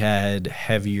 We had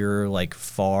heavier, like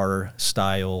far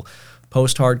style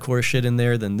post-hardcore shit in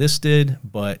there than this did,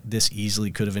 but this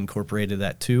easily could have incorporated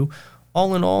that too.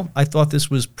 All in all, I thought this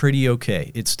was pretty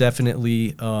okay. It's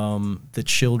definitely the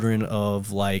children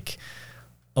of like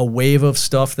a wave of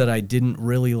stuff that I didn't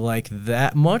really like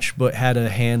that much, but had a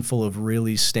handful of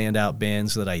really standout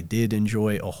bands that I did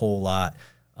enjoy a whole lot,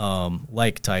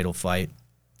 like Title Fight.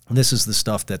 This is the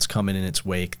stuff that's coming in its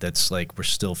wake that's like we're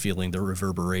still feeling the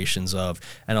reverberations of,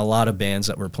 and a lot of bands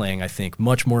that were playing, I think,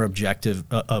 much more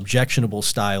objectionable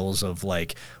styles of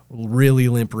like really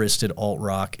limp-wristed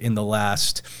alt-rock in the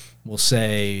last, we'll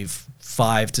say,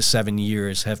 5 to 7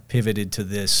 years have pivoted to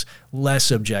this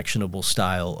less objectionable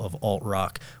style of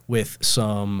alt-rock with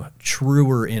some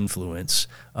truer influence,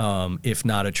 if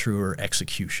not a truer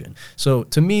execution. So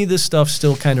to me, this stuff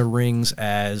still kind of rings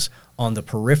as on the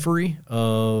periphery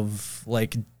of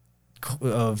like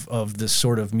of this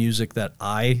sort of music that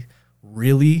I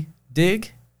really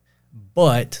dig,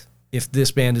 but if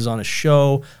this band is on a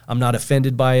show, I'm not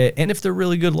offended by it. And if they're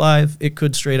really good live, it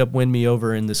could straight up win me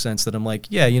over in the sense that I'm like,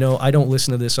 yeah, you know, I don't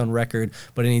listen to this on record,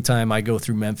 but anytime I go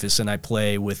through Memphis and I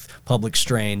play with Public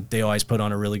Strain, they always put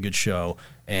on a really good show,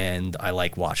 and I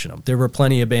like watching them. There were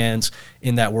plenty of bands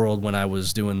in that world when I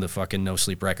was doing the fucking No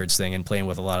Sleep Records thing and playing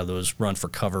with a lot of those Run for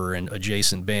Cover and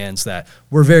adjacent bands that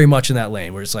were very much in that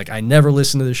lane, where it's like, I never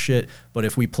listen to this shit, but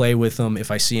if we play with them,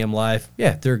 if I see them live,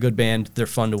 yeah, they're a good band. They're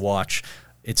fun to watch.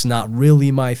 It's not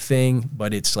really my thing,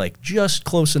 but it's like just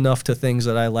close enough to things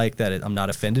that I like that I'm not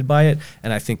offended by it.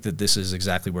 And I think that this is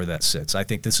exactly where that sits. I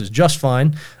think this is just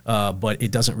fine, but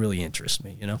it doesn't really interest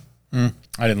me, you know?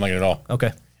 I didn't like it at all.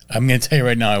 Okay. I'm going to tell you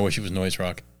right now, I wish it was noise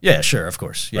rock. Yeah, sure, of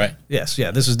course. Yeah. Right. Yes, yeah,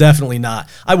 this is definitely not,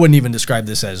 I wouldn't even describe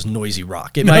this as noisy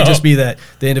rock. It might just be that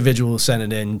the individual who sent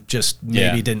it in just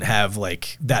maybe didn't have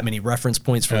like that many reference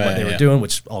points for what they were doing,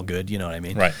 which is all good, you know what I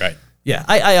mean? Right. Yeah,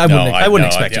 I wouldn't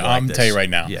expect it like I'm this. tell you right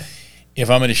now. Yeah. If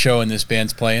I'm at a show and this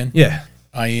band's playing, Yeah.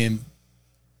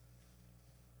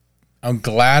 I'm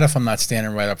glad if I'm not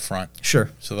standing right up front.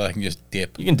 Sure. So that I can just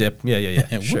dip. You can dip. Yeah.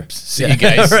 And Sure. whoops. See you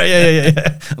guys. Right,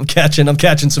 yeah. I'm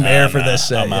catching some air for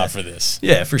this. I'm out for this.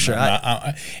 Yeah, for sure.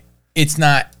 It's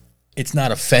not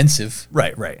offensive.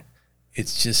 Right.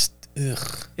 It's just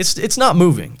ugh. It's not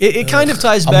moving. It kind of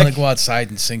ties I'm back. gonna go outside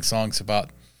and sing songs about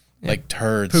like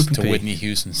turds Poop and to pee. Whitney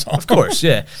Houston songs. Of course,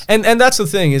 yeah. And that's the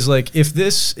thing is like if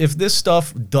this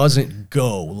stuff doesn't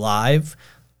go live,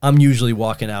 I'm usually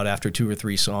walking out after 2 or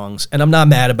 3 songs, and I'm not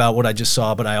mad about what I just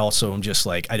saw, but I also am just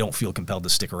like, I don't feel compelled to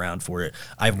stick around for it.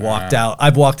 I've walked out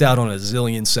on a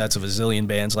zillion sets of a zillion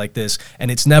bands like this,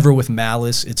 and it's never with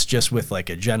malice. It's just with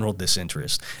like a general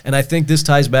disinterest. And I think this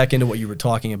ties back into what you were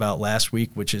talking about last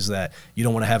week, which is that you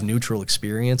don't want to have neutral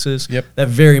experiences. Yep. That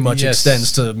very much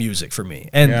extends to music for me.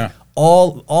 And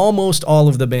almost all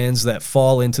of the bands that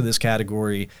fall into this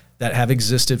category that have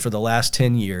existed for the last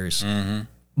 10 years,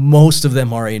 most of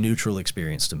them are a neutral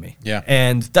experience to me. Yeah.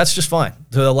 And that's just fine.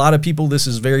 To a lot of people, this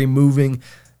is very moving.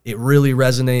 It really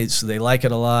resonates. They like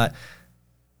it a lot.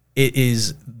 It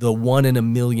is the 1 in a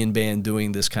million band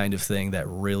doing this kind of thing that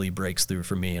really breaks through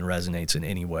for me and resonates in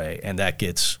any way. And that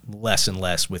gets less and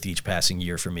less with each passing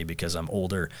year for me because I'm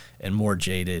older and more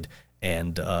jaded.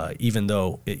 And even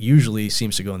though it usually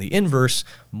seems to go in the inverse,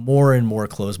 more and more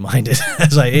closed-minded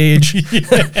as I age.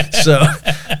 So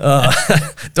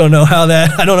don't know how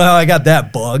I got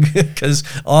that bug because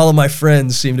all of my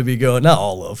friends seem to be going,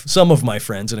 some of my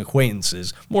friends and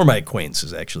acquaintances, more my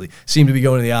acquaintances actually, seem to be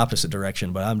going in the opposite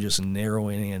direction, but I'm just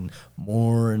narrowing in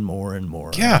more and more and more.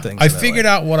 Yeah, I figured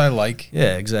out what I like.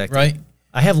 Yeah, exactly. Right?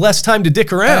 I have less time to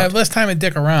dick around. I have less time to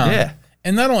dick around. Yeah.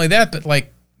 And not only that, but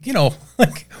like, you know,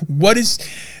 like, what is,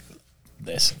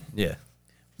 listen, Yeah.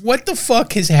 what the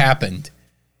fuck has happened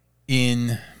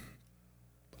in,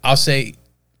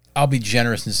 I'll be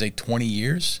generous and say 20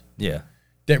 years Yeah.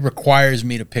 that requires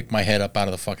me to pick my head up out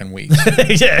of the fucking weeds.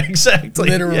 Yeah, exactly.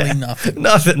 Literally nothing.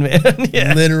 Nothing, man.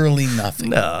 Yeah. Literally nothing.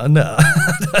 No.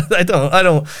 I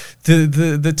don't.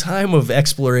 The time of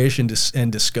exploration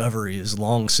and discovery is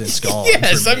long since gone.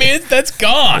 Yes, I mean that's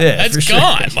gone. Yeah, that's for sure.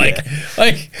 gone.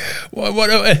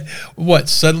 Yeah. What?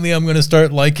 Suddenly I'm going to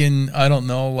start liking, I don't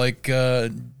know, like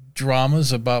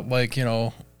dramas about, like, you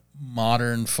know,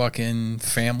 modern fucking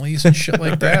families and shit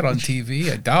like that on TV.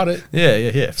 I doubt it.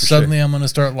 Yeah. Suddenly I'm going to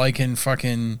start liking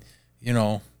fucking, you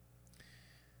know,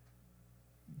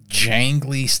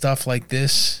 jangly stuff like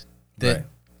this. That,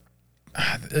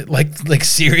 like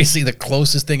seriously, the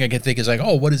closest thing I can think is like,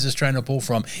 oh, what is this trying to pull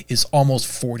from? Is almost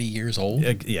 40 years old.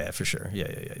 Yeah, for sure.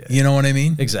 Yeah. You know what I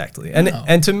mean? Exactly.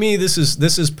 And to me, this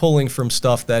is pulling from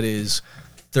stuff that is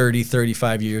 30,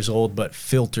 35 years old, but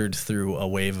filtered through a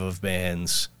wave of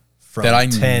bands from that I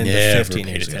 10 to never 15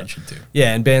 paid years ago. attention to.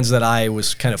 Yeah, and bands that I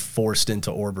was kind of forced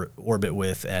into orbit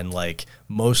with and like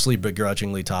mostly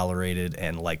begrudgingly tolerated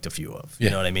and liked a few of. You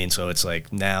know what I mean? So it's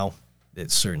like now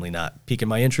it's certainly not piquing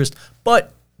my interest,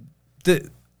 but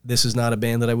this is not a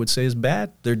band that I would say is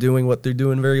bad. They're doing what they're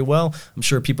doing very well. I'm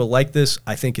sure people like this.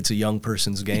 I think it's a young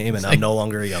person's game, and I'm no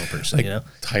longer a young person, Like you know?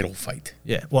 Title Fight.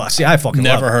 Yeah. Well, see, I fucking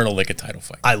Never love heard of like a Title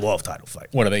Fight. I love Title Fight.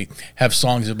 What do they have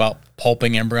songs about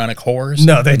pulping embryonic horrors?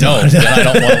 No, they don't. No, then I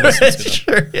don't want to listen to them.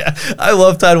 Sure, yeah. I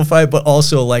love Title Fight, but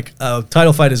also like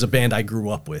Title Fight is a band I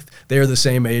grew up with. They're the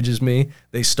same age as me.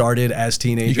 They started as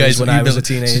teenagers when I was a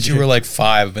teenager. Since you were like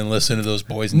 5, I've been listening to those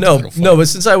boys. No, but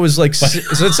since I was like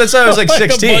since I was like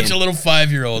 16, a bunch of little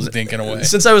 5-year-olds dinking away.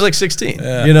 Since I was like 16,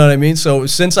 you know what I mean? So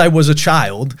since I was a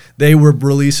child, they were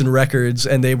releasing records,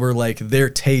 and they were like their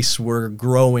tastes were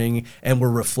growing and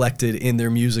were reflected in their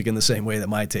music in the same way that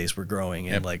my tastes were growing.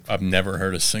 And like I've never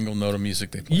heard a single note of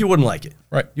music they play. you wouldn't like it,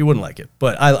 Right. You wouldn't like it,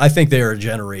 but I think they are a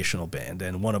generational band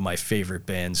and one of my favorite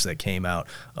bands that came out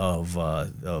of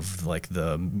like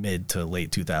the mid to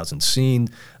late 2000s scene.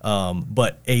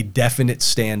 But a definite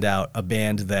standout, a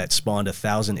band that spawned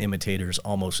 1,000 imitators,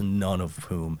 almost none of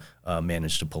whom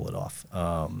managed to pull it off.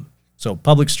 So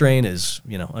Public Strain is,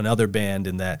 you know, another band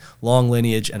in that long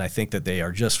lineage, and I think that they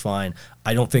are just fine.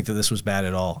 I don't think that this was bad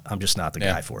at all. I'm just not the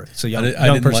guy for it. So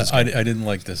young person's I didn't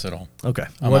like this at all. Okay.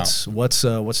 I'm What's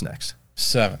next?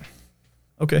 7.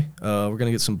 Okay. We're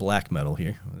gonna get some black metal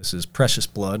here. This is Precious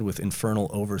Blood with Infernal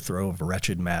Overthrow of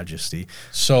Wretched Majesty.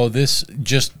 So this,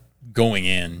 just going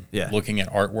in, Yeah. looking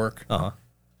at artwork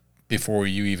before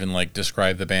you even like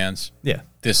describe the bands, Yeah.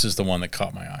 this is the one that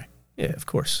caught my eye. Yeah, of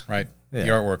course. Right? Yeah. The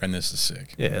artwork on this is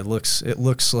sick. Yeah, it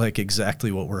looks like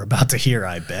exactly what we're about to hear,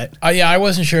 I bet. I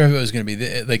wasn't sure if it was going to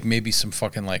be like maybe some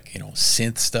fucking like, you know,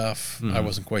 synth stuff. I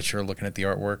wasn't quite sure looking at the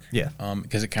artwork. Yeah.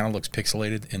 Because it kind of looks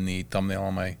pixelated in the thumbnail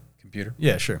on my computer.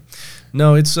 Yeah, sure.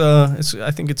 No, it's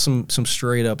I think it's some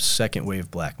straight up second wave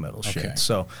black metal shit. Okay.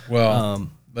 So, Well,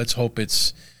 let's hope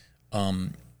it's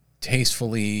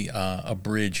tastefully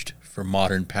abridged for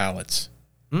modern palates.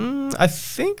 I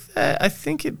think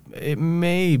it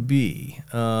may be.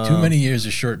 Too many years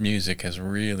of short music has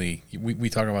really. We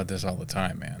talk about this all the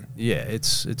time, man. Yeah,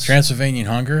 it's Transylvanian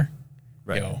Hunger.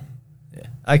 Right. Yo, Yeah,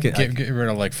 I can get rid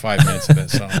of like 5 minutes of that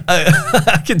song.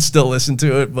 I can still listen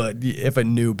to it, but if a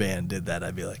new band did that,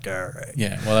 I'd be like, all right.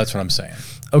 Yeah, well, that's what I'm saying.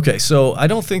 Okay, so I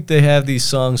don't think they have these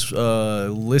songs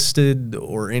listed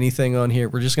or anything on here.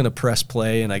 We're just going to press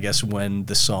play, and I guess when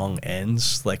the song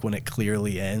ends, like when it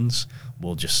clearly ends,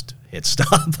 we'll just hit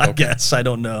stop, I guess. I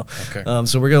don't know. Okay.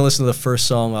 So we're going to listen to the first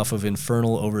song off of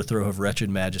Infernal Overthrow of Wretched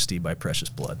Majesty by Precious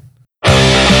Blood.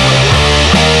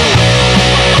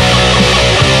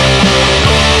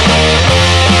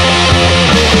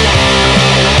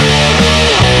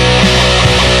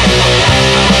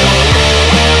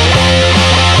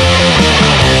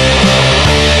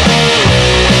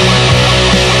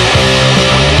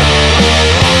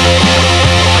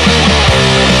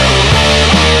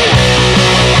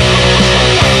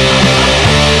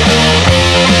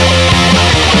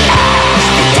 As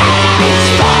the dark beats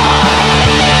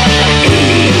fall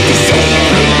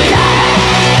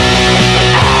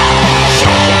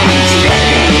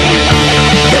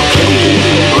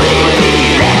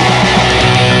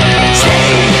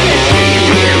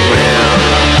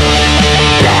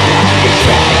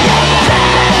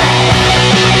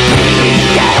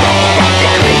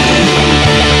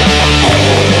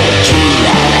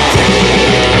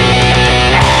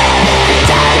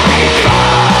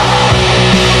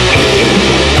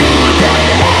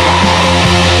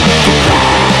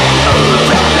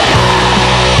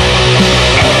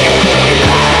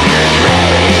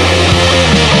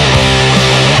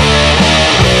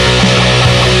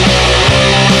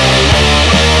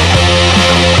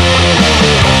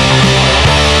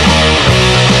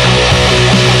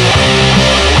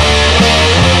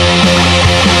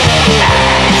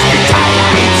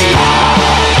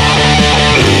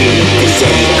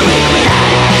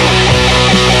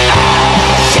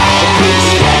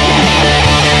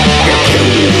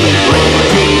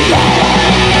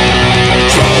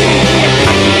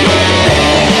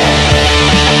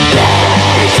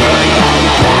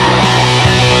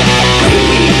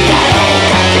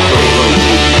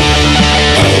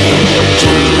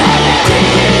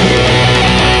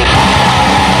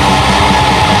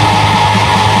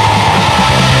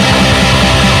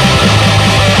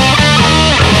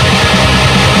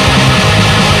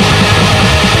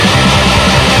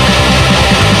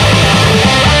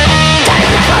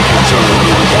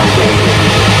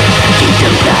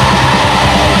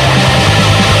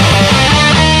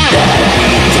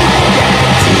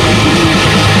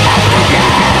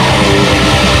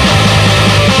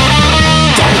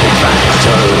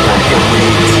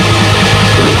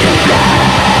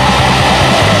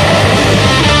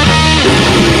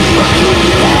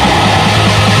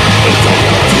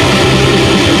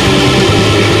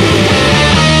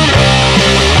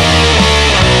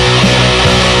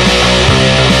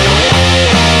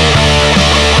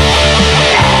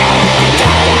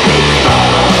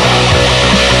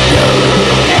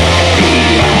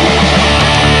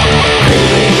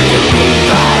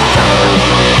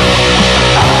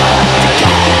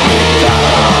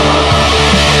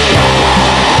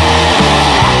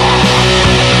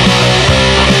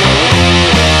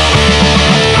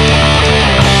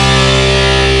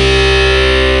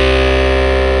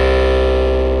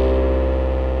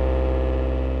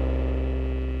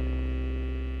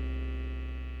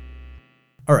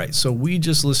All right, so we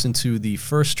just listened to the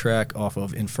first track off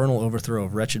of Infernal Overthrow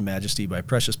of Wretched Majesty by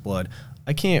Precious Blood.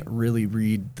 I can't really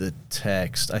read the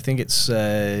text. I think it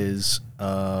says,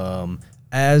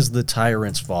 As the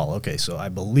Tyrants Fall. Okay, so I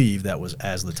believe that was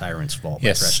As the Tyrants Fall by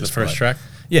Precious the first Blood. track.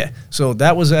 Yeah, so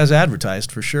that was as advertised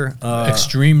for sure.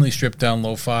 Extremely stripped down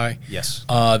lo-fi. Yes.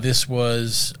 This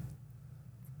was...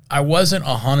 I wasn't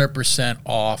 100%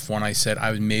 off when I said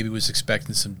I maybe was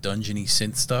expecting some dungeony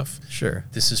synth stuff. Sure.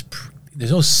 This is...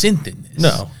 there's no synth in this.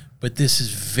 No. But this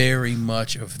is very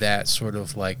much of that sort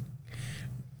of like,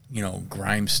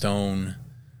 grindstone,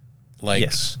 like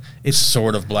Yes. It's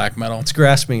sort of black metal. It's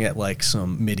grasping at like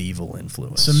some medieval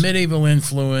influence. Some medieval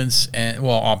influence, and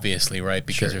well, obviously, right?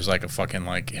 Because Sure. there's like a fucking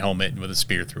like helmet with a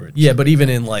spear through it. Yeah, but even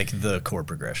in like the chord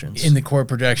progressions. In the chord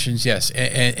projections, yes,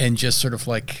 and just sort of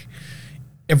like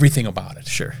everything about it.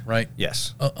 Sure. Right?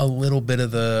 Yes. A little bit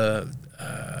of the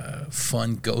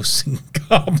fun ghosts and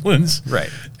goblins Right.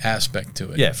 aspect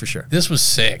to it. Yeah, for sure. This was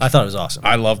sick. I thought it was awesome.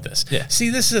 I love this. Yeah. See,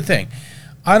 this is the thing.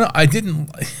 I didn't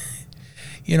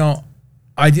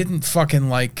fucking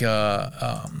like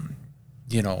the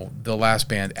last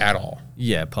band at all.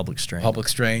 Yeah, Public Strain. Public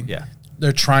Strain. Yeah.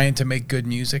 They're trying to make good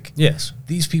music. Yes.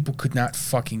 These people could not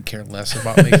fucking care less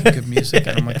about making good music.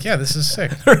 And I'm like, yeah, this is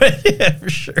sick. Right. Yeah, for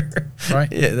sure.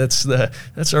 Right? Yeah, that's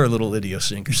our little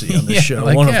idiosyncrosy on this show.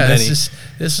 Like, One of many. This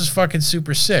is fucking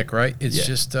super sick, right? It's Yeah.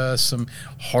 just some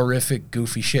horrific,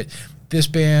 goofy shit. This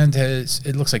band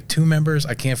it looks like 2 members.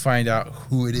 I can't find out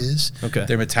who it is. Okay.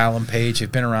 They're Metallum Page.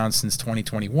 They've been around since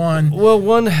 2021. Well,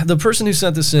 the person who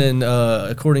sent this in,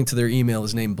 according to their email,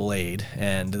 is named Blade,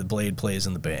 and the Blade plays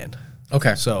in the band.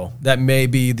 Okay. So that may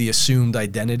be the assumed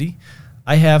identity.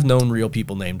 I have known real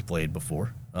people named Blade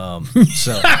before.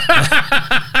 So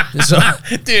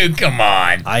Dude, come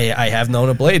on. I have known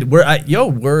a Blade.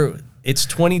 It's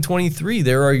 2023.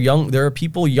 There are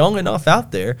people young enough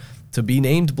out there to be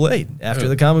named Blade after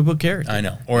the comic book character. I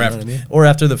know. Or after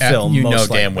the film. You know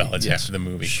most damn likely. well it's Yes. after the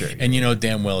movie. Sure. And you know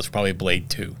damn well it's probably Blade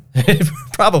 2.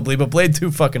 Probably, but Blade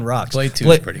 2 fucking rocks. Blade 2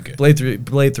 is pretty good.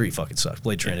 Blade 3 fucking sucks.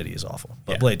 Blade Trinity is awful.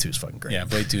 But Yeah. Blade 2 is fucking great. Yeah,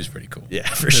 Blade 2 is pretty cool. Yeah,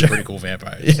 for They're sure. pretty cool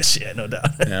vampires. Yes, yeah, no doubt.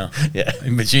 Yeah. Yeah.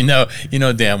 But you know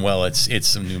damn well it's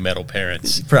some new metal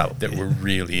parents Probably. that were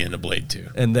really into Blade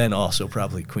 2. And then also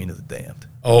probably Queen of the Damned.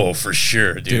 Oh, for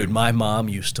sure, dude. Dude, my mom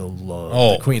used to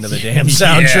love the Queen of the yeah, Damned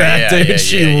soundtrack, yeah, dude. yeah,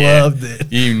 She yeah. loved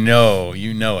it. You know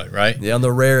it, right? Yeah, on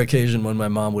the rare occasion when my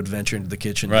mom would venture into the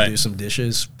kitchen Right. to do some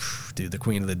dishes, dude, the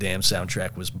Queen of the Damned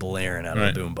soundtrack was blaring out Right.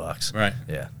 of the boombox. Right.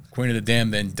 Yeah. Queen of the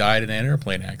Damned then died in an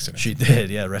airplane accident. She did,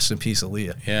 yeah. Rest in peace,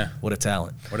 Aaliyah. Yeah. What a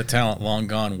talent. What a talent, long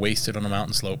gone, wasted on a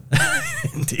mountain slope.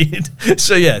 Indeed.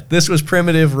 So yeah, this was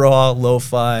primitive, raw,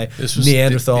 lo-fi, This was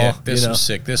Neanderthal. Yeah, this you know? was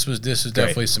sick. This was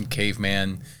definitely some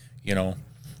caveman.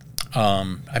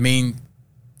 I mean,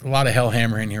 a lot of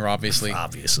Hellhammer in here, obviously.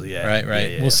 Obviously, yeah. Right. Yeah,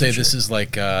 yeah, We'll say for this sure.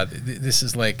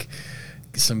 is like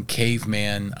some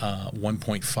caveman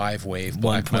 1.5 wave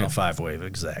black metal. 1.5 wave,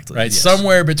 exactly. Right, Yes.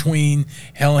 somewhere between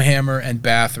Hellhammer and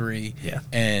Bathory, Yeah.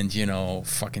 and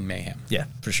fucking Mayhem. Yeah,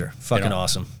 for sure. Fucking know?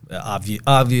 awesome.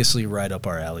 Obviously, right up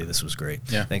our alley. This was great.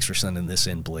 Yeah. Thanks for sending this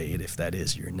in, Blade, if that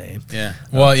is your name. Yeah,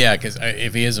 well, yeah, because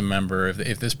if he is a member,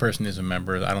 if this person is a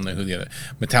member, I don't know who the other.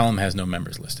 Metallum has no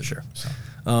members listed. Sure. So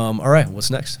All right, what's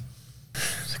next?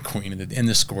 the Queen of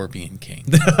the Scorpion King.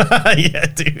 Yeah,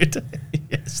 dude.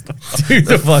 Yes,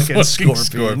 the fucking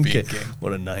Scorpion King.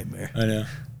 What a nightmare. I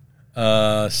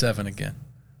know. 7 again.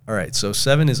 All right, so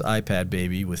 7 is iPad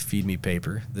Baby with Feed Me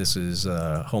Paper. This is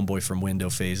Homeboy from Window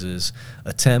Phase's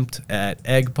attempt at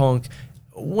Egg Punk.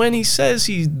 When he says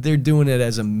they're doing it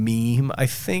as a meme, I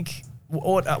think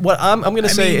what I'm going to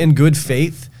say in good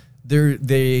faith,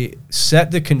 they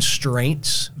set the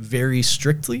constraints very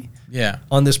strictly. Yeah.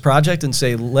 On this project and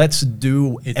say, let's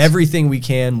do everything we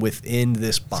can within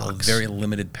this box. It's a very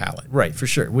limited palette. Right, for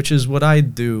sure, which is what I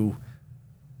do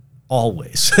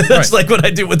always. That's like what I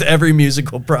do with every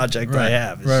musical project I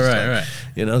have. It's just Right.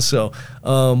 You know, so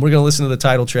we're going to listen to the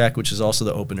title track, which is also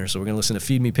the opener. So we're going to listen to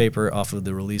Feed Me Paper off of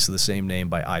the release of the same name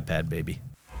by iPad Baby.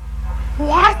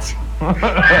 What?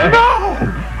 No!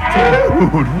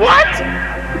 Dude, what?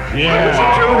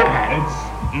 Yeah,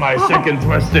 it's my sick and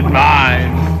twisted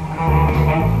mind.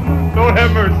 Lord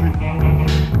have mercy.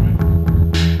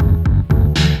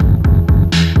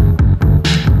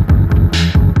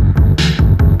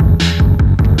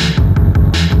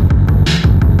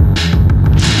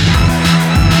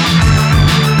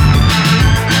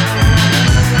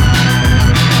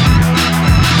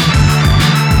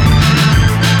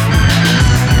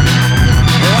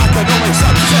 Economic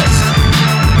success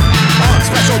on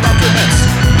special documents.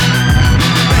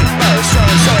 Paper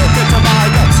shown so into my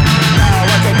guts. Now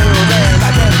I can move in,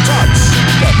 I can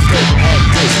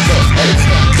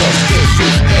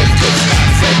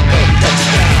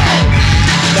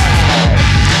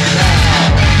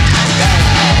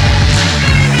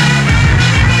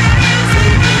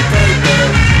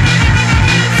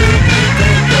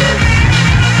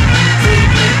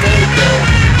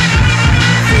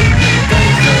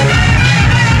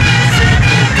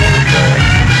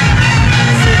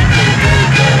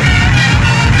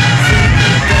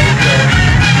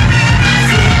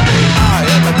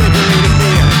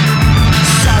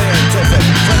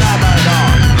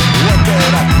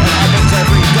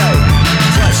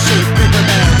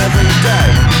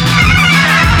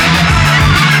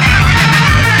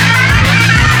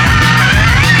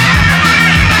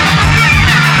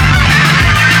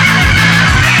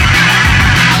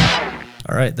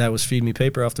That was Feed Me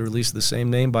Paper off the release of the same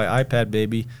name by iPad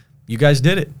Baby. You guys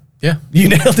did it. Yeah. You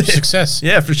nailed it. Success.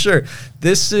 Yeah, for sure.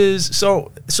 This is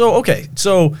okay.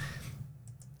 So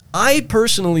I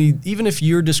personally, even if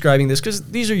you're describing this, because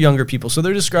these are younger people, so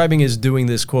they're describing as doing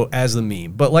this quote as the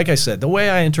meme. But like I said, the way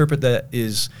I interpret that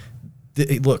is,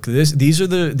 look, these are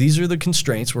the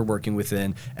constraints we're working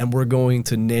within, and we're going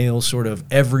to nail sort of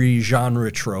every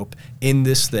genre trope in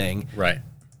this thing, Right.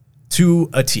 to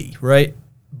a T, right?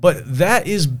 But that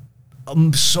is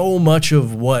so much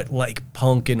of what like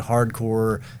punk and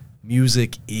hardcore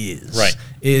music is. Right.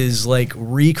 Is like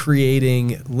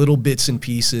recreating little bits and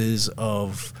pieces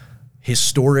of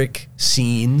historic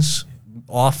scenes,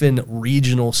 often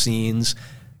regional scenes.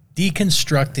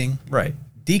 Deconstructing. Right.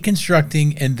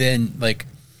 Deconstructing and then, like,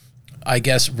 I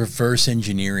guess, reverse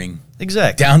engineering.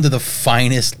 Exactly. Down to the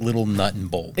finest little nut and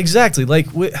bolt. Exactly. Like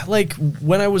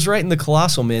when I was writing the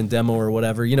Colossal Man demo or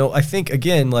whatever, you know, I think,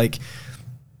 again, like,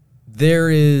 there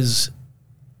is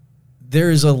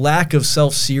a lack of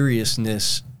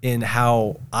self-seriousness in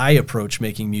how I approach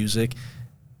making music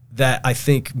that I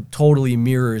think totally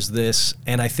mirrors this.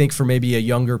 And I think for maybe a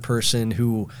younger person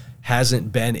who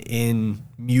hasn't been in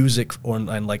music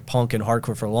and like punk and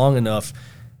hardcore for long enough,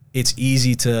 it's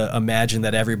easy to imagine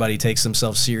that everybody takes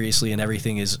themselves seriously and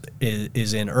everything is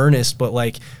in earnest. But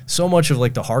like so much of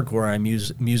like the hardcore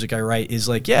music I write is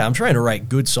like, yeah, I'm trying to write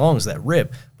good songs that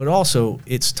rip, but also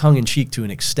it's tongue in cheek to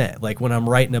an extent. Like when I'm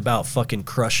writing about fucking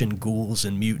crushing ghouls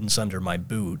and mutants under my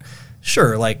boot,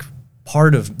 sure, like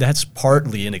that's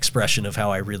partly an expression of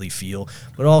how I really feel,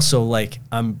 but also like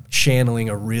I'm channeling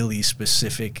a really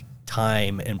specific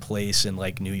time and place in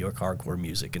like New York hardcore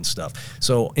music and stuff.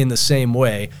 So in the same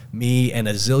way, me and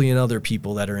a zillion other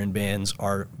people that are in bands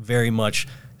are very much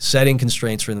setting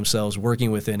constraints for themselves, working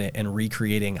within it, and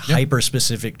recreating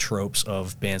hyper-specific tropes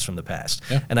of bands from the past.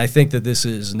 Yeah. And I think that this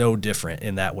is no different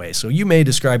in that way. So you may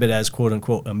describe it as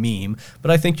quote-unquote a meme,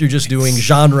 but I think you're just doing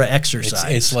genre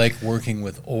exercise. It's like working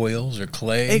with oils or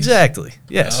clay. Exactly.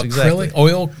 Yes, exactly.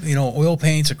 Oil, oil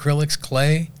paints, acrylics,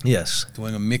 clay. Yes.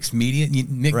 Doing a mixed media.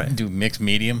 Do mixed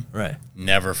medium. Right.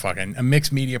 Never fucking. A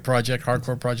mixed media project,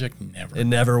 hardcore project, never. It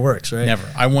never works, right? Never.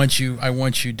 I want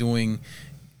you doing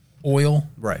oil,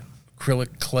 right?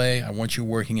 Acrylic, clay. I want you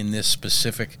working in this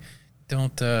specific.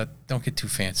 Don't get too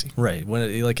fancy. Right.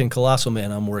 When like in Colossal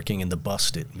Man, I'm working in the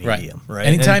busted medium. Right.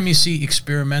 Anytime you see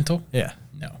experimental, yeah,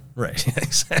 no. Right.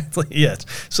 Exactly. Yes.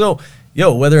 So,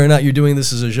 whether or not you're doing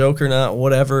this as a joke or not,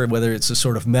 whatever, whether it's a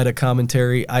sort of meta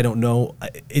commentary, I don't know.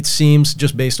 It seems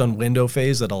just based on Window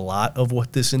Phase that a lot of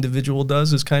what this individual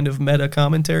does is kind of meta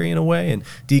commentary in a way and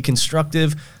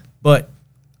deconstructive, but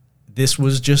this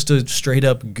was just a straight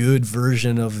up good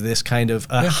version of this kind of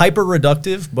hyper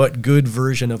reductive, but good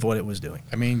version of what it was doing.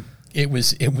 I mean, it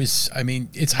was, I mean,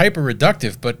 it's hyper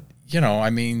reductive, but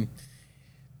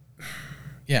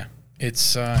yeah,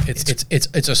 it's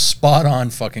a spot on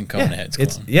fucking Coneheads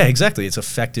clone. Yeah, exactly. It's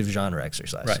effective genre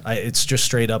exercise. Right. It's just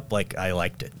straight up like I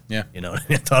liked it. Yeah.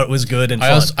 I thought it was good and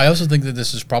fun. I also think that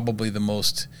this is probably the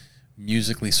most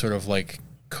musically sort of like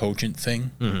cogent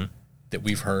thing that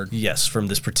we've heard. Yes, from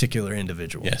this particular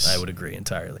individual. Yes. I would agree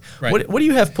entirely. Right. What do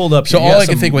you have pulled up So here? all I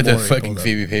can think with the fucking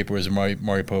Phoebe Paper is Maury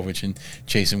Povich and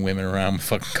chasing women around with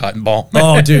fucking cotton ball.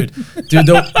 Oh, dude,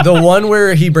 the one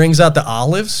where he brings out the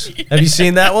olives. Have you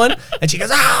seen that one? And she goes,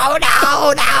 "Oh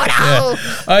no, no, no!"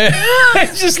 Yeah. I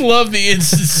just love the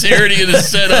insincerity of the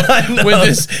setup with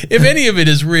this. If any of it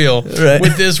is real,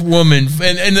 with this woman,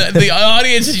 and the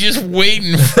audience is just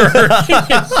waiting for her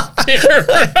to stare her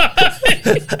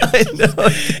I know.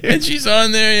 And she's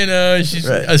on there, she's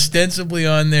ostensibly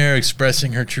on there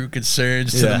expressing her true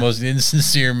concerns to the most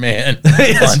insincere man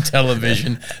on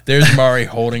television. There's Maury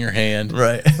holding her hand.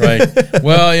 Right.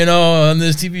 Well, on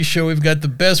this TV show, we've got the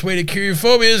best way to cure your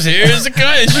phobias. Here's the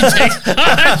guy. And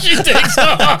she takes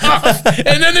off.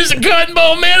 And then there's a cotton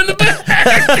ball man in the back.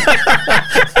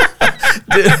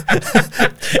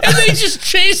 And they just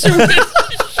chase her with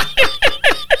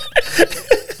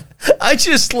I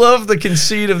just love the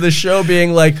conceit of the show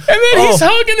being like, and then he's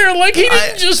hugging her like he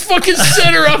didn't just fucking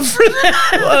set her up for that.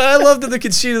 Well, I love that the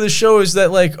conceit of the show is that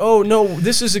like, oh no,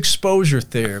 this is exposure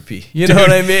therapy. You know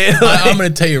what I mean? Like, I'm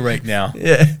going to tell you right now.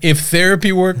 Yeah. If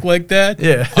therapy worked like that,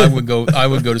 I would go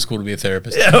to school to be a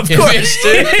therapist. Yeah, of course,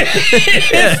 dude.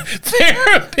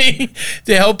 Therapy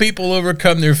to help people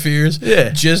overcome their fears. Yeah.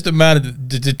 Just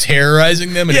amounted to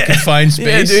terrorizing them in a confined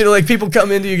space. Yeah, dude. Like people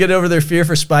come in, you get over their fear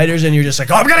for spiders, and you're just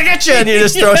like, oh, I'm gonna get you. and you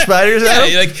just throw spiders at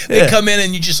them? Like they come in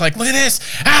and you just like, look at this.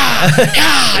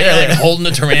 You're like holding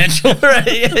the tarantula. Right,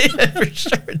 yeah, for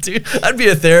sure, dude. I'd be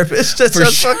a therapist. That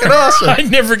sounds fucking awesome. I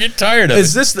never get tired of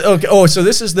Is this okay? Oh, so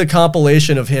this is the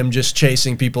compilation of him just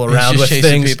chasing people around with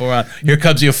things. People around. Here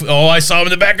comes you. Oh, I saw him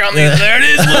in the background. There it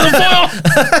is, little foil.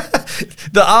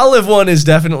 The olive one is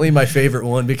definitely my favorite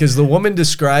one because the woman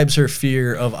describes her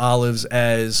fear of olives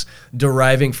as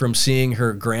deriving from seeing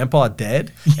her grandpa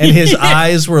dead, and his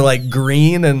eyes were like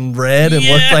green and red and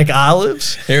looked like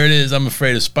olives. Here it is. I'm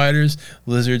afraid of spiders,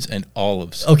 lizards, and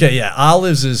olives. Okay, yeah,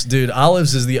 olives is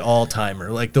the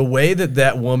all-timer. Like the way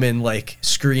that woman like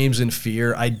screams in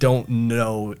fear, I don't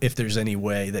know if there's any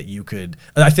way that you could.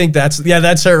 I think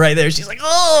that's her right there. She's like,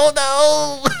 oh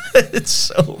no, it's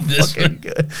so fucking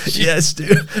good. Yes,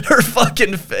 dude, her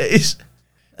fucking face.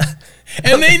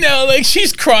 And they know, like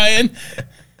she's crying.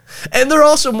 And they're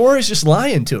also Maury's just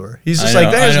lying to her. He's just like,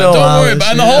 there's no Don't olives. worry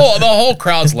about it. And the whole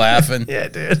crowd's laughing. Yeah,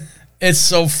 dude. It's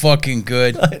so fucking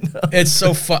good. I know. It's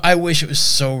so I wish it was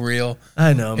so real.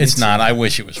 I know. It's not. I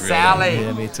wish it was real. Sally,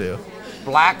 Yeah, me too.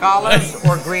 black olives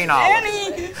or green olives?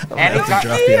 Any drop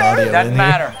the audio in Doesn't here.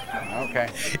 matter. Okay.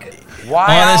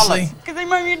 Why Honestly, olives? Because they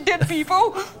remind me of dead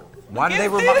people. Why do they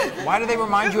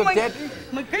remind you of dead?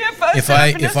 My grandpa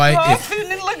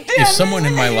if someone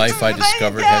in my life I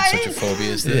discovered had such a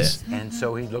phobia as this, And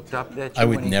so he looked up at you I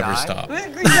would when he never died? stop.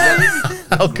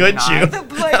 How could you?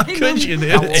 How could you,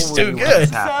 dude? How old It's were too you when good. this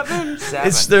happened? 7.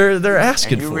 It's they're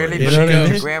asking And you for really it. You know believe what I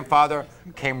your mean? grandfather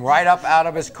came right up out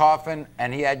of his coffin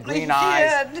and he had green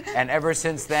eyes, did. and ever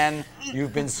since then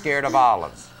you've been scared of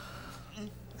olives.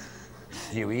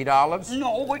 Do you eat olives?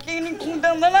 No, we can't even come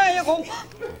down the aisle.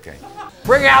 Okay.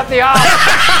 Bring out the olives.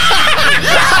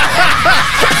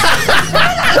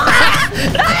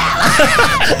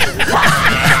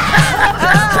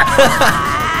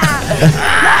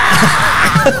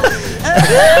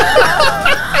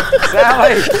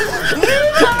 Sally.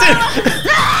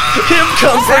 Him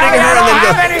comforting her and then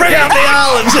go, bring out the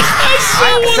olives.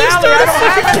 Sally, I don't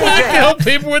have anything. Help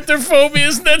people with their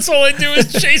phobias, and that's all I do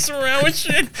is chase them around with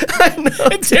shit. I know.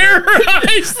 And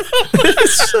terrorize them.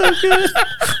 It's so good.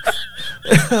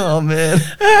 Oh, man.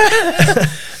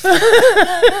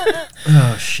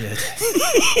 Oh, shit.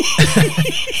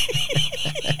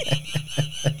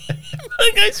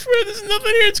 Like, I swear there's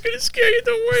nothing here that's going to scare you.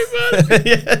 Don't worry about it.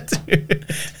 Yeah, dude.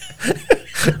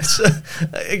 So,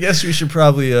 I guess we should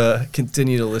probably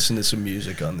continue to listen to some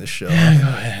music on this show. Go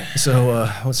ahead. So,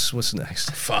 what's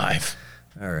next? 5.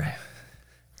 All right.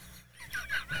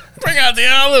 Bring out the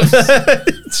olives.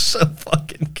 It's so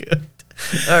fucking good.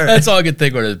 All right. That's all I could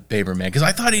think of the Paper Man, because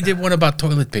I thought he did one about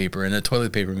toilet paper, and the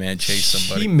toilet paper man chased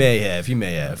somebody. He may have.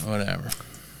 Whatever.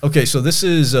 Okay, so this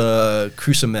is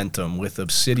Crucimentum with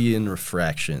Obsidian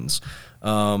Refractions.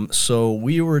 So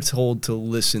we were told to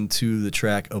listen to the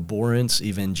track Abhorrence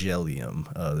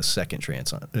Evangelium, the second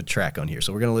track on here.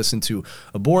 So we're going to listen to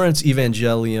Abhorrence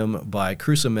Evangelium by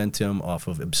Crucimentum off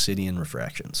of Obsidian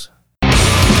Refractions.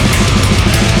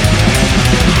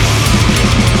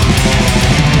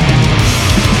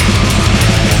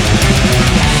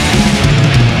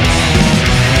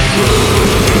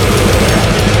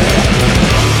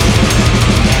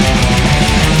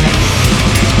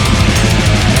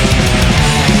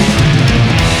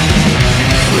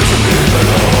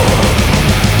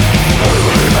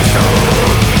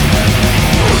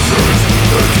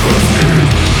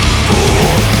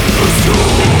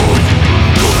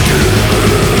 Go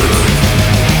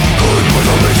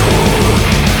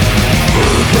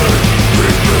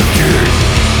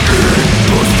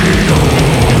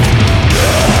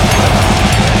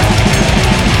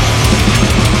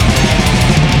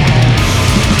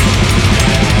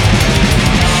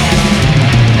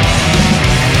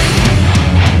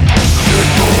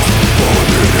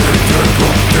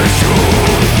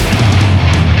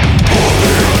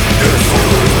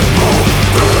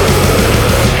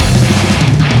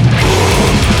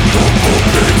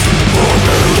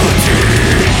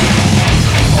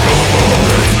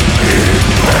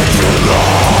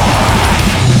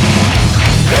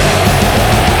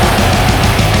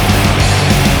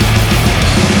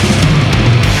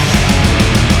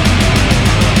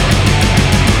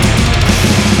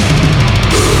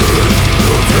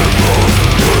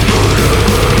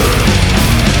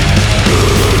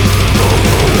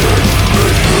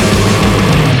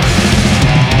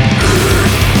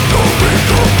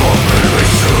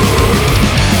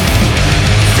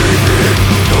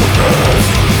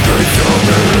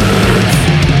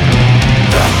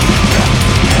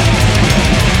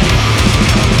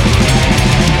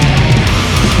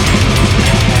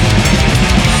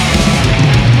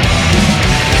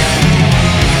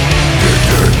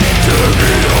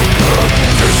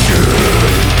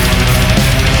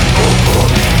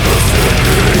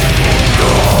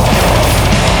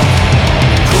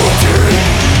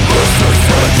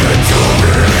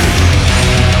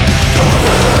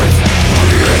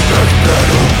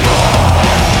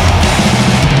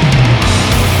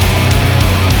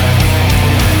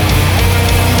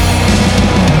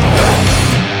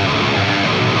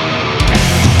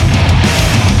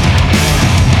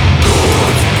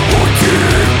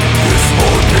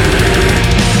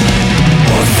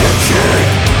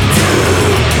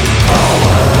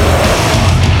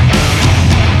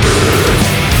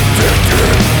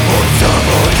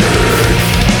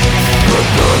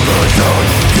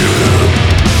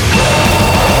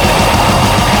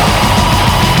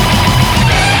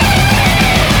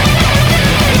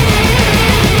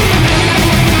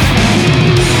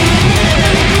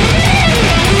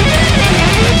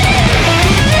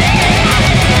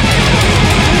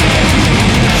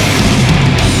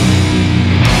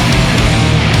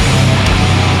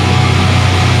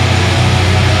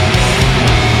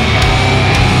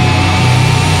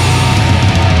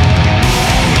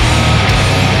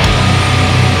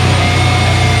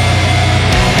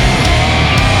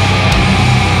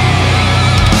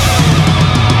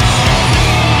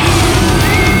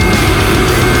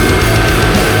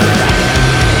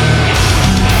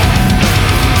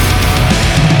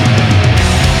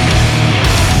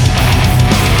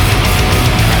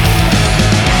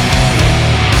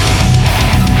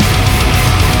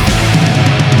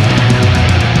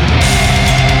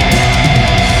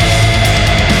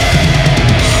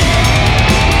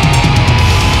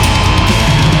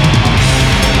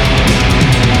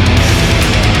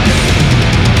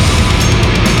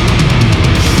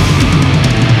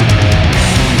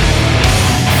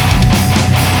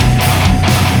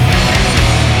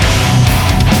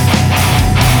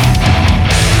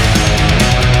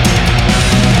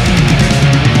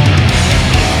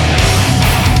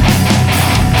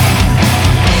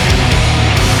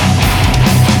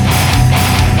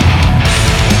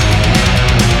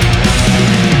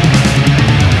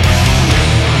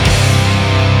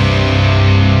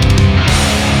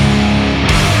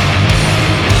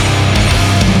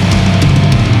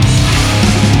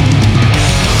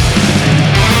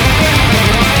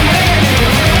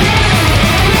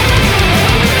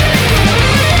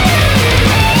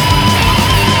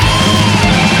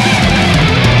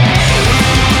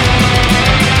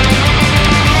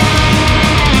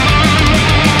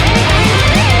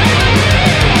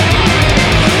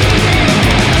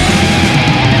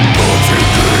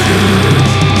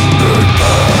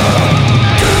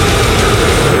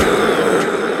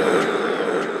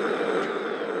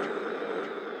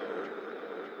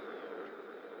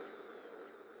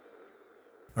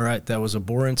right, that was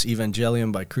Abhorrence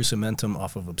Evangelium by Crucimentum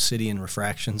off of Obsidian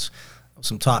Refractions.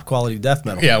 Some top quality death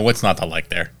metal. Yeah, what's not to like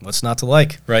there? What's not to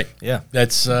like? Right. Yeah.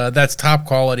 That's top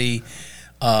quality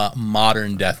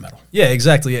modern death metal. Yeah,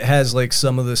 exactly. It has like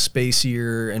some of the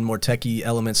spacier and more techie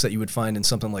elements that you would find in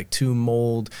something like Tomb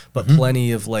Mold, but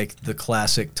plenty of like the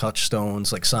classic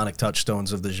touchstones, like sonic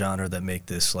touchstones of the genre that make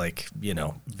this like, you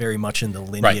know, very much in the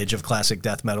lineage of classic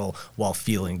death metal while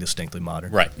feeling distinctly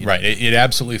modern. Right, right. It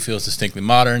absolutely feels distinctly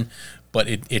modern, but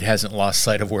it hasn't lost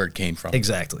sight of where it came from.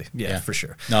 Exactly. Yeah, for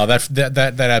sure. No, that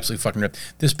absolutely fucking ripped.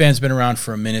 This band's been around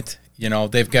for a minute. You know,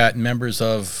 they've got members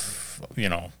of, you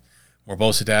know,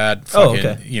 Morbosa Dad. Fucking,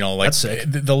 okay. You know, like That's sick.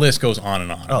 the list goes on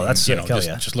and on. Oh, that's you sick. know, Hell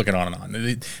yeah. just looking on and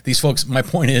on. These folks. My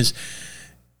point is,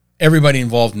 everybody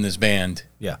involved in this band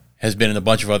Yeah. has been in a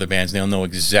bunch of other bands. They'll know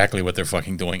exactly what they're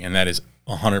fucking doing, and that is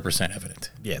 100%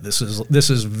 evident. Yeah, this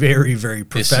is very, very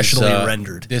professionally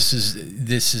rendered. This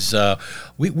is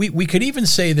we could even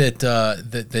say that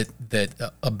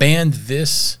that a band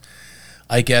this,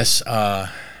 I guess,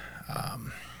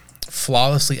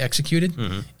 flawlessly executed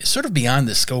is sort of beyond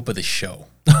the scope of the show.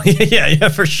 yeah,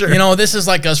 for sure. You know, this is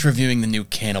like us reviewing the new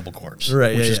Cannibal Corpse,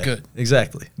 Right, which yeah, is yeah. good.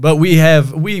 Exactly. But we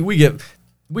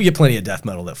get plenty of death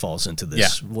metal that falls into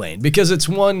this lane because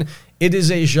it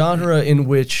is a genre in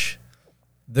which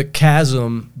the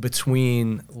chasm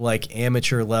between like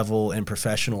amateur level and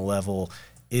professional level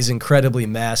is incredibly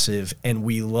massive, and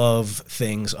we love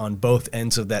things on both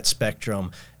ends of that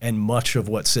spectrum, and much of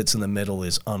what sits in the middle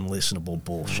is unlistenable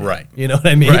bullshit. Right. You know what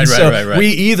I mean? Right, so right. we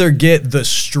either get the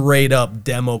straight up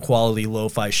demo quality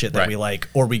lo-fi shit that Right. we like,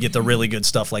 or we get the really good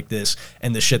stuff like this,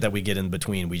 and the shit that we get in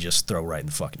between we just throw right in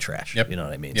the fucking trash. Yep. You know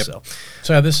what I mean? Yep. So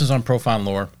So this is on Profound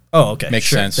Lore. oh, okay. Makes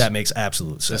sure. sense. That makes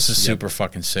absolute sense. This is super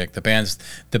fucking sick. The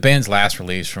band's last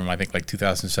release from I think like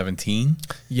 2017.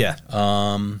 Yeah.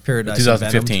 Paradise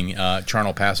 2015.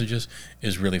 Charnel Passages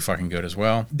is really fucking good as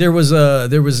well. There's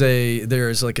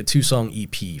like a 2-song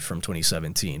EP from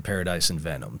 2017, Paradise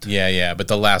Envenomed. Yeah, but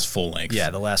the last full length. Yeah,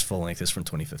 the last full length is from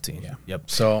 2015. Yeah. Yep.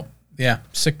 So yeah,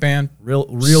 sick band. Real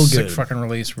sick good. fucking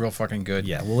release. Real fucking good.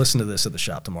 Yeah, we'll listen to this at the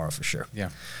shop tomorrow for sure. Yeah.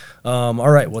 All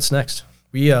right, what's next?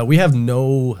 We have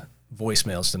no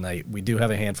voicemails tonight. We do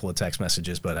have a handful of text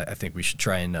messages, but I think we should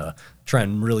try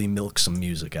and really milk some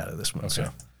music out of this one. Okay.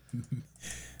 So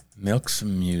Milk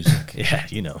some music. yeah,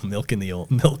 you know, milking the old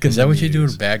milk. Is that what you do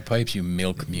with bagpipes? You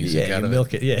milk music Yeah, out you of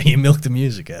milk it. Yeah, you milk the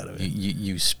music out of it.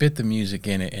 You spit the music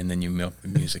in it and then you milk the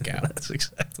music out. That's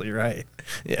exactly right.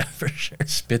 Yeah, for sure.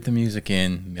 Spit the music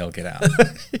in, milk it out.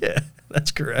 Yeah,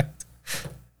 that's correct.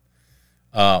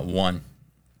 1.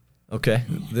 Okay,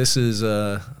 this is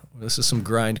some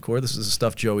grindcore. This is the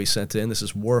stuff Joey sent in. This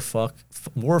is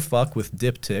Warfuck with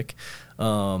Diptych.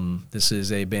 This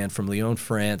is a band from Lyon,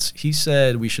 France. He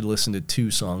said we should listen to 2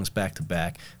 songs back to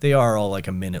back. They are all like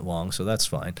a minute long, so that's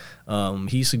fine.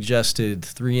 He suggested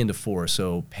 3 into 4.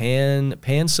 So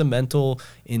Pansemental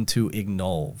into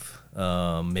Ignolve.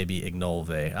 Maybe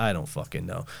Ignolve. I don't fucking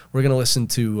know. We're gonna listen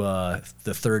to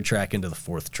the 3rd track into the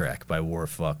 4th track by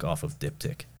Warfuck off of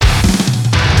Diptych.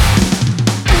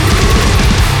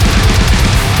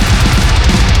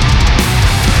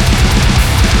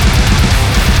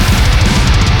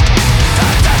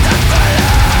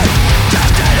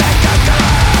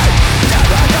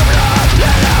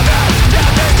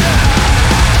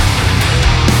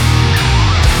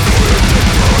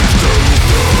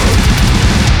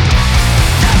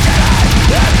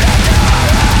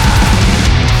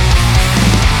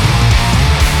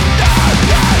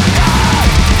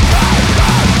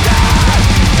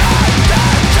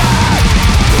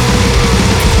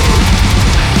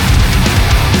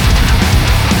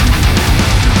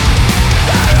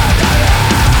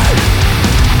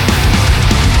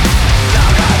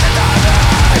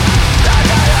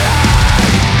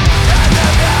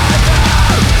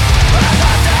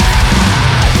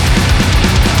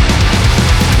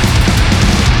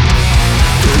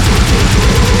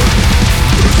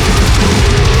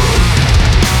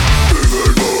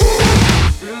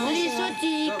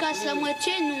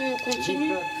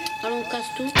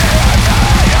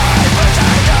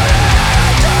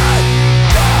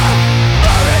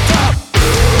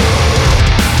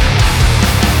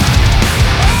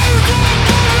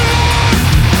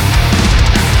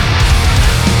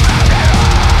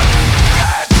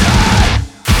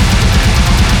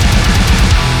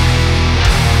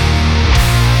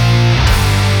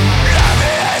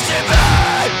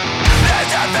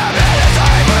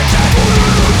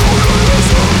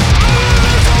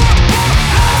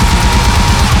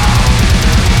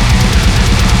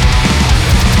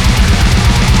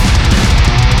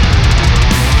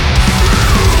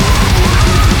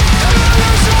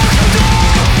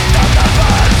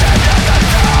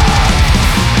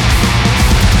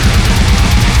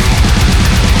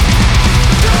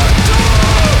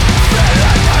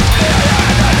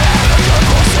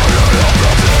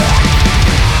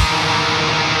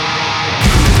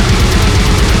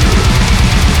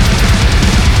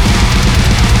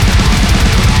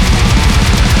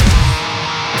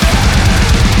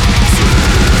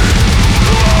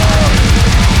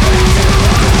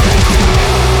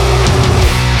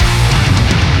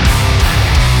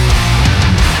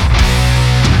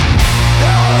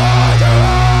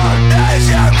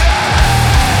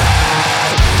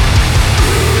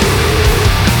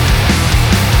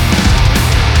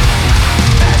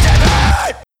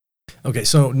 Okay,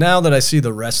 so now that I see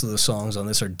the rest of the songs on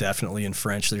this are definitely in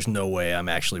French, there's no way I'm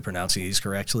actually pronouncing these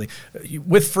correctly.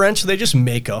 With French, they just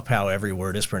make up how every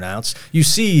word is pronounced. You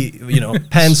see,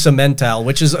 pensamental,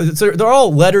 which is, they're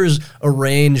all letters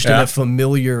arranged in a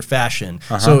familiar fashion.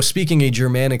 So speaking a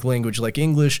Germanic language like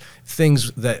English,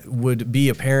 things that would be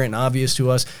apparent and obvious to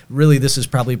us, really this is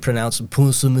probably pronounced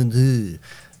pensamental.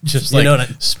 Just like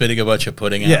spitting a bunch of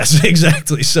pudding out. Yes,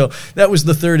 exactly. So that was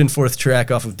the third and fourth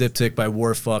track off of Diptych by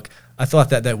Warfuck. I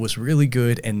thought that was really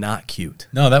good and not cute.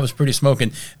 No, that was pretty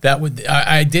smoking.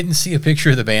 I didn't see a picture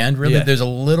of the band, really. Yeah. There's a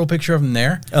little picture of them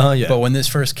there. Yeah. But when this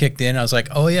first kicked in, I was like,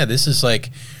 oh, yeah, this is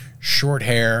like short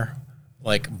hair,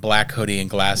 like black hoodie and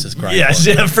glasses. Yes,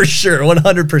 yeah, for sure,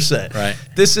 100%. Right.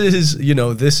 This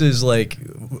is like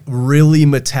really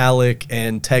metallic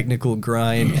and technical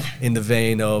grind in the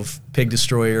vein of Pig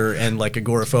Destroyer and like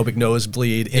Agoraphobic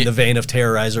Nosebleed in the vein of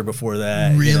Terrorizer before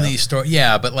that. Really,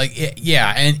 but like,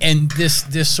 and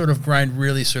this sort of grind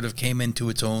really sort of came into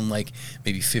its own like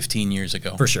maybe 15 years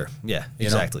ago. For sure, yeah,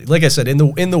 exactly. Like I said, in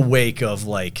the wake of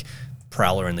like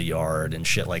Prowler in the Yard and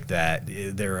shit like that,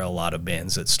 there are a lot of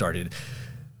bands that started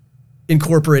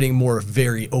incorporating more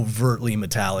very overtly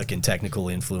metallic and technical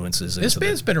influences. This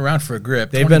band's been around for a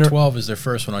grip. They've 2012 is their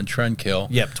first one on Trendkill.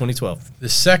 Yep, 2012. The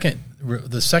second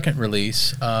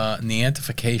release,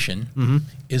 Neantification,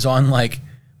 is on like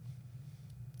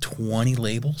 20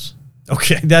 labels.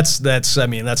 Okay, that's a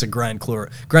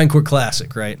grindcore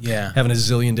classic, right? Yeah, having a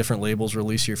zillion different labels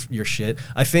release your shit.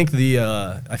 I think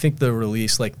the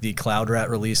release, like the Cloud Rat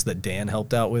release that Dan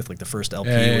helped out with, like the first LP,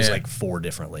 was like 4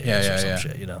 different labels or some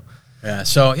shit, Yeah.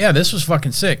 So this was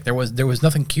fucking sick. There was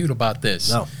nothing cute about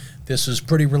this. No, this was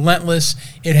pretty relentless.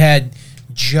 It had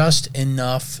just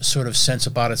enough sort of sense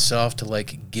about itself to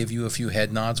like give you a few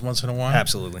head nods once in a while.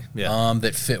 Absolutely, yeah.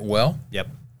 That fit well. Yep.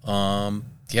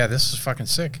 Yeah, this is fucking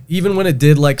sick. Even when it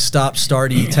did like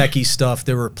stop-starty techie stuff,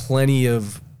 there were plenty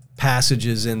of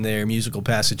passages in there, musical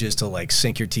passages to like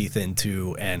sink your teeth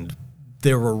into, and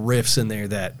there were riffs in there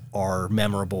that are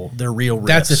memorable. They're real riffs.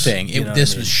 That's the thing.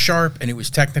 This was sharp and it was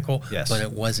technical, yes, but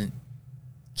it wasn't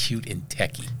cute and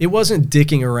techie. It wasn't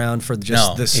dicking around for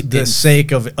just the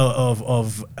sake of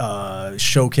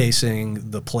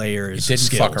showcasing the players. It didn't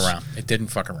skills. fuck around. It didn't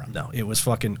fuck around. No, it was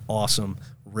fucking awesome,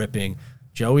 ripping.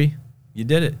 Joey, you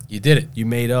did it. You did it. You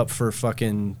made up for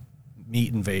fucking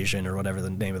Meat Invasion or whatever the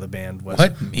name of the band was.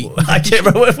 What? Meat I can't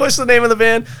remember. What's the name of the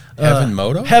band? Heaven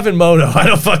Moto? Heaven Moto. I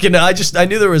don't fucking know. I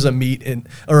knew there was a meat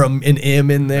or an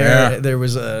M in there. Yeah. There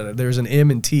was an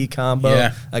M and T combo.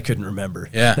 Yeah. I couldn't remember.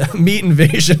 Yeah. Meat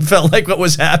Invasion felt like what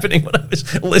was happening when I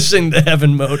was listening to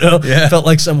Heaven Moto. Yeah. Felt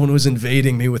like someone was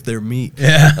invading me with their meat.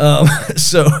 Yeah.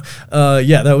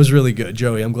 That was really good,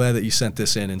 Joey. I'm glad that you sent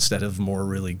this in instead of more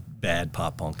really bad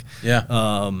pop punk.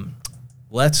 Yeah.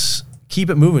 Let's keep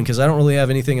it moving because I don't really have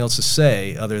anything else to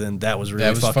say other than that was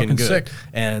really fucking good. Sick.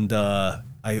 And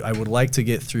I would like to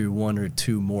get through 1 or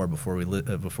 2 more before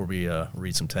we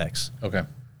read some text. Okay.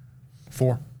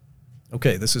 4.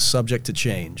 Okay, this is Subject to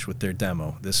Change with their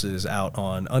demo. This is out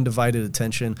on Undivided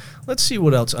Attention. Let's see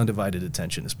what else Undivided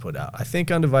Attention has put out. I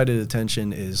think Undivided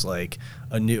Attention is like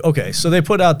a new... Okay, so they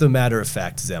put out the Matter of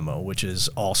Fact demo, which is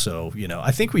also,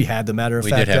 I think we had the Matter of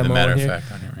Fact demo. We did have the Matter on of here.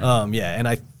 Fact on here. Yeah, and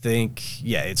I think,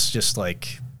 it's just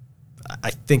like...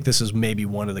 I think this is maybe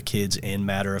one of the kids in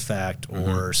Matter of Fact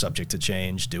or Subject to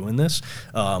Change doing this.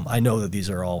 I know that these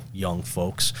are all young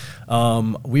folks.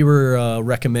 We were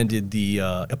recommended the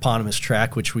eponymous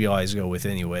track, which we always go with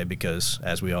anyway, because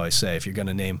as we always say, if you're going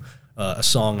to name a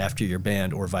song after your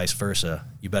band or vice versa,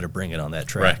 you better bring it on that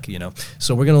track,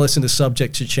 So we're going to listen to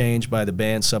Subject to Change by the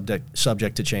band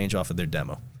Subject to Change off of their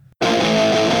demo.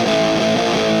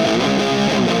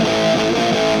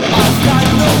 I've got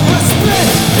no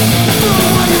respect for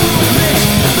what you make.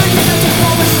 Making empty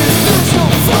promises, there's no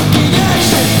fucking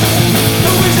action.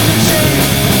 No reason to change.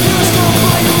 Years go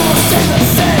by, you will stay the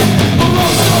same. A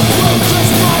rose of growth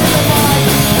just right in the mind.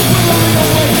 Withering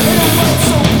away in a world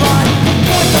so blind.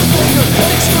 Point the finger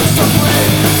and excuse the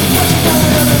blame. Watching down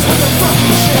the others with a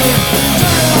fucking shame.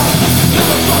 Turn it off, live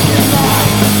a fucking lie.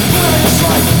 Put on your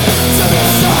stripe, turn it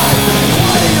aside.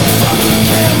 Quiet in your fucking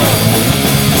camera.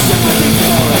 Sympathy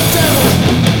for a devil.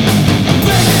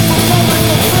 Begging for public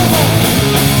approval.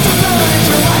 To validate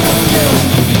your lack of guilt.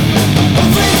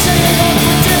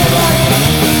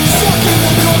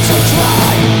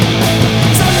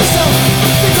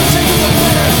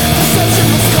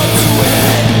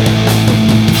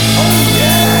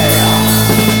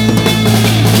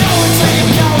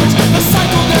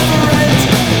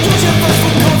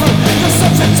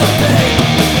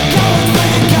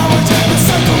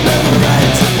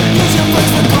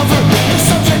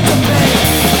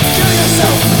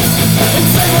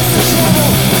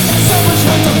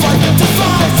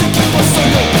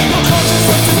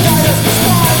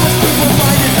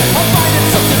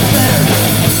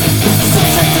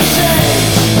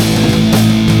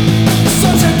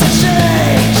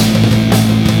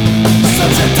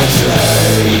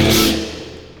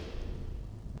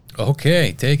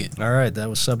 Okay, take it. All right, that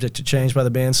was Subject to Change by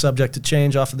the band Subject to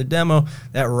Change off of the demo.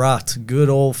 That rocked. Good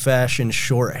old-fashioned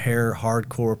short hair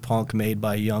hardcore punk made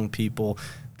by young people.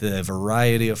 The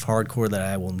variety of hardcore that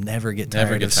I will never get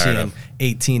tired of seeing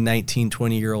 18, 19,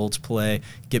 20-year-olds play.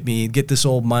 Get this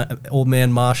old man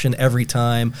moshing every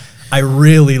time. I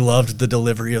really loved the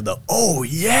delivery of the "oh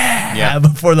yeah"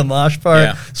 before the mosh part.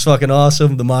 Yeah. It's fucking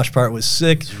awesome. The mosh part was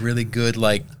sick. It's really good,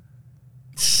 like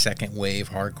second wave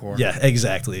hardcore. Yeah,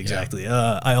 exactly.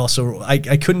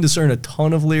 I couldn't discern a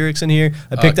ton of lyrics in here.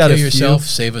 I picked out a few. Kill yourself,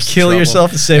 save us. Kill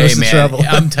yourself to save us the trouble.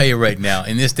 I'm telling you right now,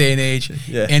 in this day and age,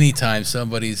 Yeah. anytime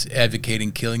somebody's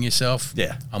advocating killing yourself,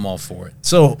 Yeah. I'm all for it.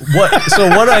 So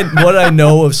what I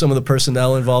know of some of the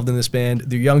personnel involved in this band,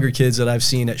 the younger kids that I've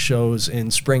seen at shows in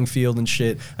Springfield and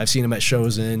shit. I've seen them at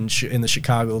shows in the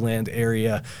Chicagoland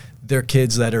area. They're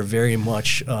kids that are very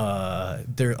much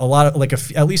they're a lot of like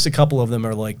at least a couple of them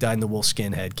are like Dyed in the Wool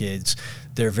skinhead kids.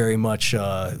 They're very much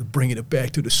bringing it back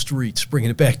to the streets,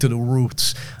 bringing it back to the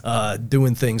roots,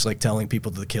 doing things like telling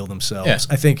people to kill themselves.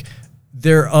 Yeah. I think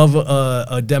they're of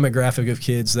a demographic of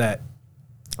kids that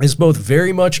is both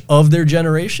very much of their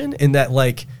generation in that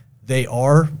like they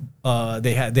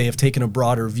have taken a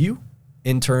broader view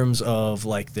in terms of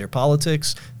like their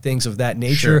politics, things of that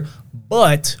nature, Sure.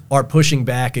 but are pushing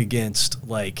back against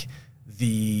like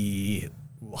the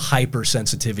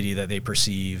hypersensitivity that they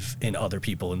perceive in other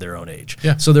people in their own age.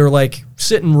 Yeah. So they're like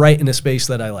sitting right in a space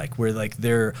that I like, where like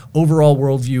their overall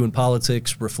worldview and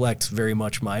politics reflects very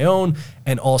much my own,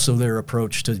 and also their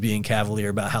approach to being cavalier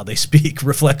about how they speak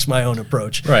reflects my own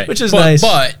approach. Right. Which is nice.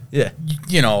 But yeah.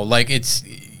 you know, like it's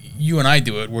you and I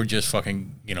do it. We're just fucking,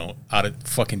 out of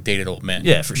fucking dated old men.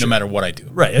 Yeah, for sure. No matter what I do.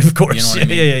 Right, of course. You know what I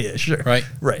mean? Yeah, sure. Right.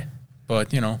 Right.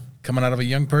 But coming out of a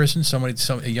young person,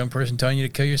 a young person telling you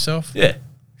to kill yourself. Yeah.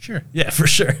 Sure. Yeah, for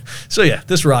sure. So yeah,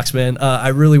 this rocks, man. I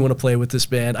really want to play with this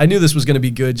band. I knew this was going to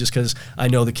be good just because I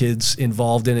know the kids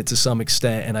involved in it to some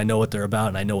extent, and I know what they're about,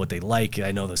 and I know what they like.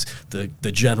 I know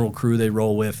the general crew they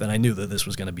roll with, and I knew that this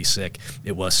was going to be sick.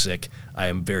 It was sick. I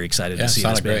am very excited to see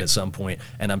this band great. at some point,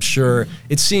 and I'm sure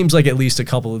it seems like at least a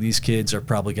couple of these kids are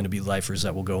probably going to be lifers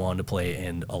that will go on to play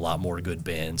in a lot more good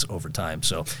bands over time.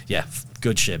 So yeah,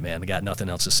 good shit, man. I got nothing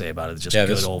else to say about it. It's just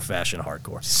good old-fashioned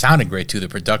hardcore. Sounded great too. The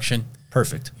production.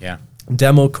 Perfect. Yeah.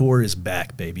 Demo Core is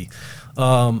back, baby.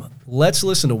 Let's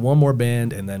listen to one more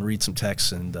band and then read some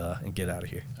texts and get out of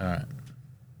here. All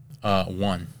right.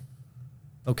 One.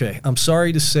 Okay, I'm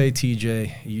sorry to say,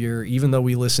 TJ, even though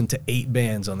we listened to 8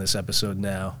 bands on this episode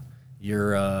now,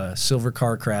 your Silver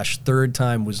Car Crash third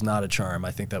time was not a charm.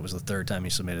 I think that was the third time you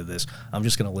submitted this. I'm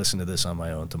just going to listen to this on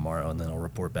my own tomorrow, and then I'll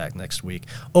report back next week.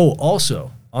 Oh,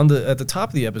 also, at the top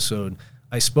of the episode,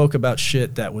 I spoke about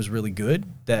shit that was really good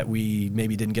that we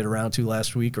maybe didn't get around to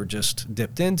last week or just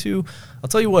dipped into. I'll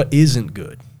tell you what isn't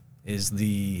good is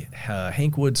the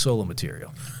Hank Wood solo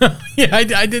material. Yeah, I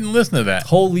didn't listen to that.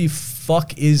 Holy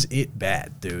fuck is it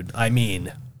bad, dude. I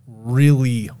mean,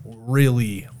 really,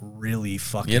 really, really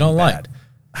fucking You don't bad.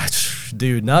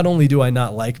 Dude, not only do I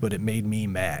not like, but it made me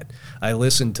mad. I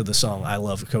listened to the song I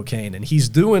Love Cocaine, and he's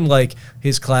doing like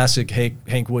his classic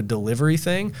Hank Wood delivery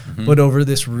thing, but over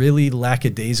this really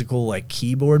lackadaisical like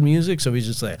keyboard music. So he's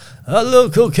just like, I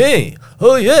love cocaine.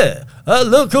 Oh yeah. I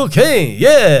love cocaine.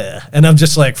 Yeah. And I'm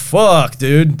just like, fuck,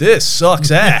 dude, this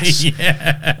sucks ass.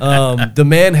 Yeah. The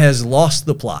man has lost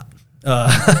the plot.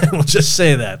 I will just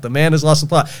say that. The man has lost the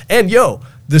plot. And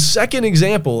the second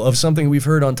example of something we've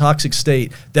heard on Toxic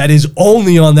State that is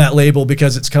only on that label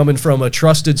because it's coming from a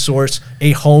trusted source,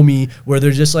 a homie, where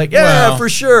they're just like, yeah, for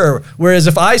sure. Whereas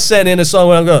if I sent in a song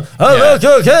where I'm going, I love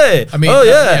cocaine. I mean, oh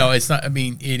yeah. it's not, I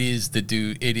mean, it is the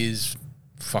dude, it is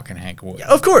fucking Hank Wood.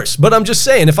 Of course, but I'm just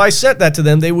saying, if I sent that to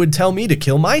them, they would tell me to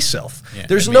kill myself. Yeah,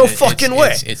 There's I mean, no fucking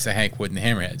way. It's the Hank Wood and the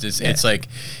Hammerheads. It's like,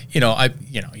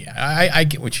 I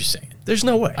get what you're saying. There's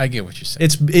no way. I get what you're saying.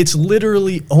 It's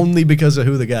literally only because of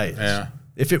who the guy is. Yeah.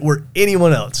 If it were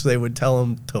anyone else, they would tell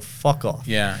him to fuck off.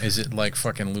 Yeah, is it like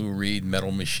fucking Lou Reed,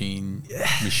 Metal Machine,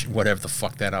 whatever the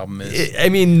fuck that album is? I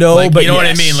mean, no, like, but you know what I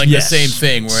yes, mean? Like yes. the same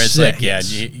thing where it's Sick, like, yeah,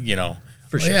 yes.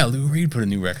 For sure. yeah, Lou Reed put a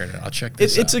new record out. I'll check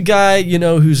this out. It's a guy,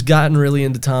 who's gotten really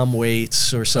into Tom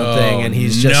Waits or something, and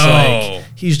he's just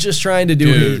he's just trying to do.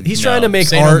 Dude, he's trying to make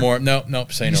say art. No more.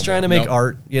 Nope, say no more. He's trying to make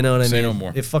art. You know what I mean? Say no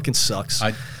more. It fucking sucks.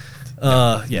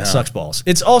 No. Sucks balls.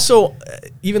 It's also,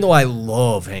 even though I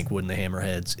love Hank Wood and the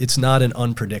Hammerheads, it's not an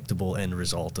unpredictable end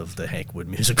result of the Hank Wood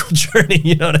musical journey.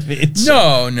 You know what I mean?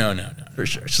 So, No. for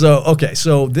sure. So okay,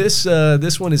 so this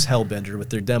one is Hellbender with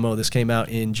their demo. This came out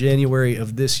in January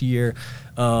of this year.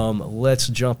 Let's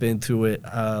jump into it.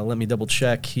 Let me double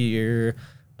check here.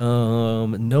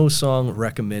 No song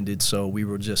recommended, so we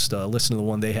were just listening to the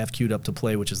one they have queued up to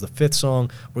play, which is the 5th song.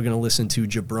 We're going to listen to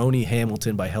Jabroni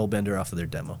Hamilton by Hellbender off of their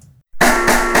demo.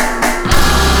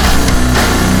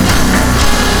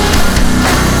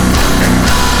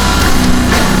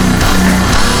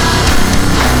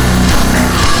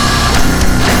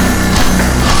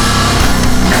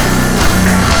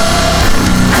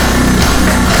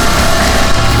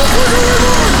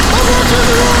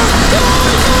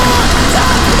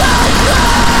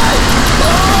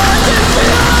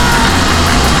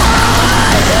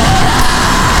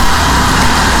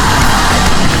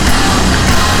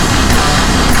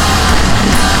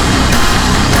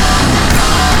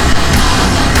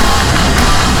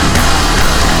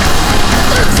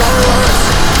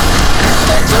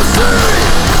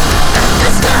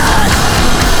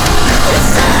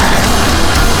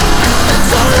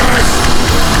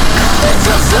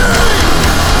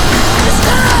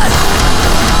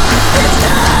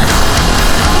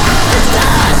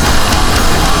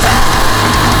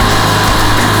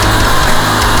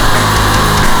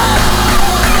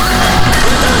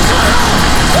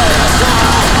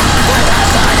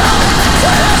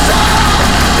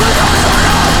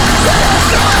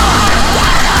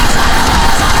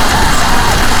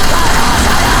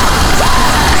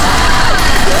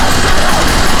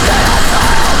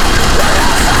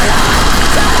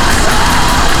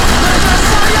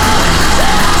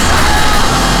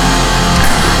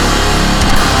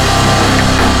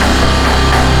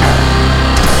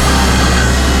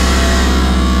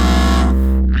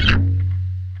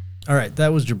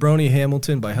 That was Jabroni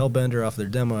Hamilton by Hellbender off their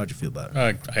demo. How'd you feel about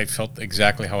it? I felt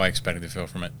exactly how I expected to feel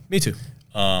from it. Me too.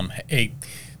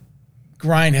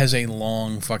 Grind has a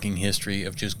long fucking history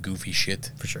of just goofy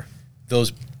shit. For sure.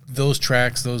 Those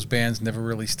tracks, those bands never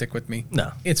really stick with me.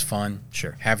 No. It's fun.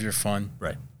 Sure. Have your fun.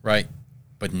 Right.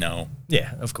 But no.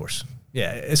 Yeah, of course.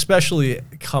 Yeah, especially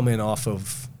coming off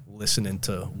of listening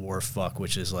to Warfuck,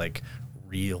 which is like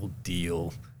real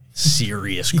deal,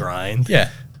 serious grind. Yeah.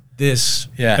 This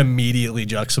immediately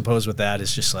juxtaposed with that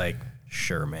is just like,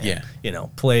 sure, man. Yeah. You know,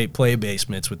 play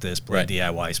basements with this, play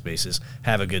DIY spaces,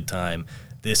 have a good time.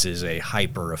 This is a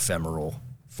hyper ephemeral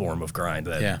form of grind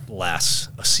that lasts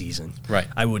a season. Right.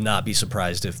 I would not be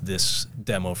surprised if this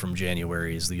demo from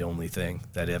January is the only thing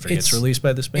that ever gets released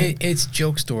by this band. It's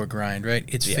joke store grind, right?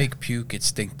 It's fake puke, it's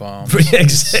stink bombs.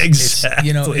 Exactly. It's,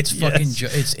 you know, it's fucking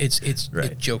it's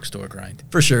joke store grind.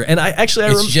 For sure. And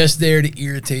it's just there to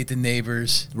irritate the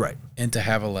neighbors. Right. And to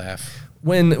have a laugh.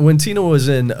 When Tina was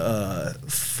in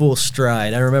Full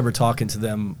Stride, I remember talking to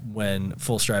them when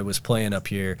Full Stride was playing up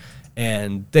here,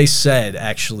 and they said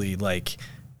actually like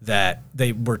that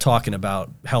they were talking about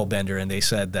Hellbender, and they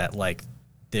said that like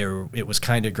it was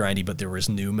kind of grindy, but there was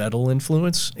new metal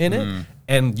influence in it,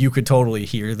 and you could totally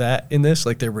hear that in this.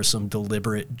 Like there were some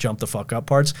deliberate jump the fuck up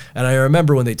parts, and I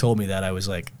remember when they told me that, I was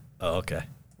like, oh, okay.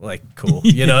 Like, cool.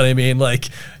 You know what I mean? Like,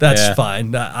 that's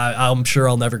fine. I'm sure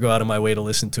I'll never go out of my way to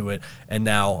listen to it. And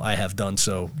now I have done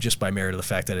so just by merit of the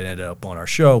fact that it ended up on our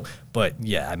show. But,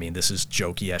 yeah, I mean, this is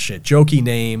jokey-ass shit. Jokey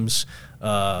names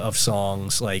of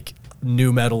songs, like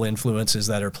new metal influences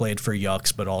that are played for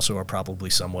yucks, but also are probably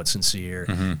somewhat sincere.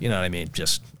 You know what I mean?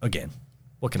 Just, again,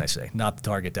 what can I say? Not the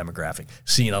target demographic.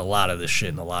 Seen a lot of this shit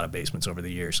in a lot of basements over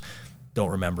the years.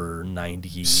 Don't remember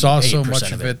 98%. Saw so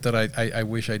much of it that I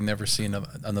wish I'd never seen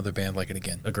another band like it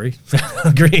again. Agree.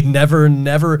 Agree.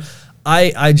 Never.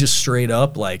 I just straight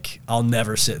up, like, I'll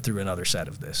never sit through another set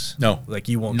of this. No. Like,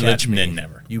 you won't catch me.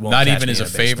 Never. You won't not catch even me as in a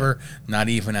favor, not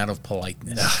even out of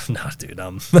politeness. No, dude.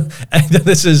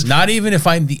 This is... Not even if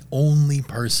I'm the only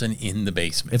person in the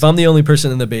basement. If I'm the only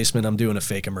person in the basement, I'm doing a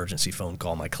fake emergency phone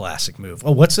call, my classic move.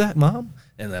 Oh, what's that, Mom?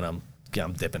 And then I'm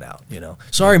dipping out, you know.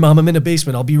 Sorry, Mom, I'm in the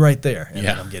basement. I'll be right there. And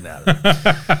then I'm getting out of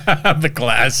there.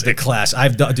 The class.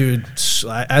 I've done, dude,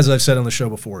 as I've said on the show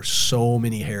before, so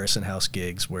many Harrison House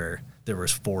gigs where there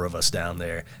was 4 of us down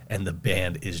there and the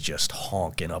band is just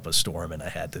honking up a storm, and I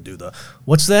had to do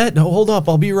what's that? No, hold up,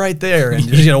 I'll be right there. And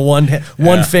just, you know,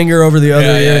 one finger over the other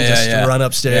ear and just run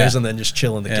upstairs and then just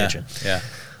chill in the kitchen. Yeah.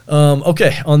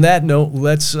 Okay, on that note,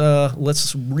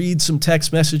 let's read some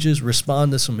text messages,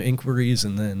 respond to some inquiries,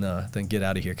 and then get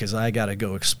out of here, because I got to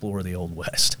go explore the Old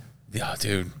West. Yeah,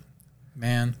 dude.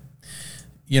 Man.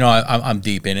 You know, I'm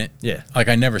deep in it. Yeah. Like,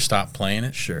 I never stop playing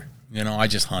it. Sure. You know, I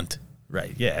just hunt.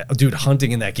 Right, yeah. Dude,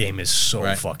 hunting in that game is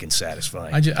so fucking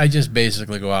satisfying. I just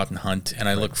basically go out and hunt, and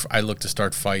I look to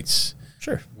start fights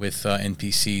with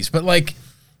NPCs. But, like,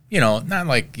 you know, not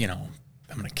like, you know,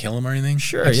 I'm gonna kill him or anything.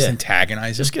 Sure, I just yeah.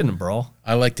 antagonize him. Just get in a brawl.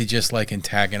 I like to just like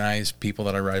antagonize people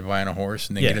that I ride by on a horse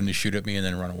and then get them to shoot at me and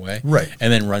then run away. Right.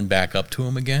 And then run back up to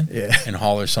him again. Yeah. And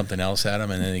holler something else at them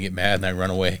and then they get mad and I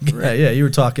run away again. Right, yeah, you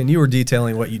were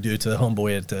detailing what you do to the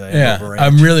homeboy at the Yeah.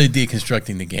 I'm really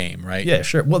deconstructing the game, right? Yeah,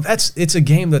 sure. Well, it's a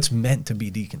game that's meant to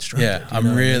be deconstructed. Yeah.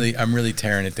 I'm really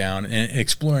tearing it down and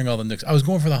exploring all the nooks. I was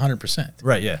going for the 100%.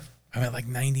 Right, yeah. I'm at like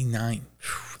 99.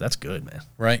 That's good, man.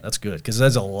 Right. That's good because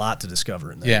there's a lot to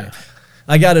discover in there. Yeah.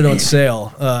 I got it on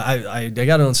sale. I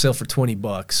got it on sale for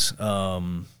 $20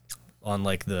 on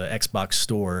like the Xbox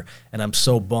store, and I'm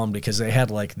so bummed because they had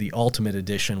like the Ultimate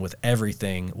Edition with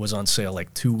everything was on sale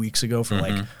like 2 weeks ago for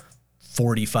like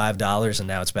 $45, and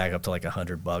now it's back up to like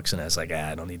 $100. And I was like,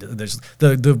 I don't need to. There's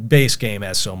the base game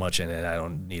has so much in it. I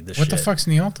don't need this. What shit. the fuck's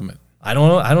in the Ultimate? I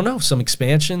don't know. Some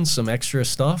expansions, some extra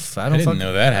stuff. I didn't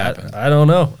know that happened. I don't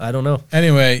know.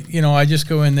 Anyway, I just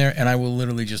go in there and I will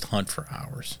literally just hunt for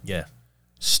hours, Yeah.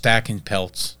 stacking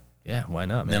pelts. Yeah. Why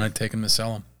not, man? Then I take them to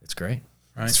sell them. It's great.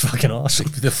 Right. It's fucking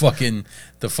awesome.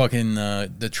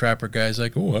 The trapper guy's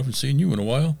like, oh, I haven't seen you in a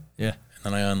while. Yeah.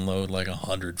 And then I unload like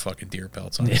 100 fucking deer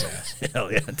pelts on his ass.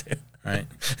 Hell yeah, dude. Right.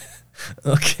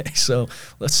 Okay, so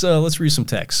let's read some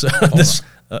text. So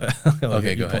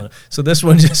Okay, go ahead. So this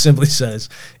one just simply says,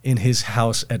 "In his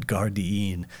house at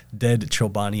Gardiin, dead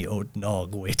Chobani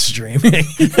Otnog waits dreaming."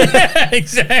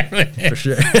 Exactly. For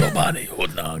sure. Chobani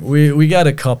Otnog. We got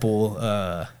a couple.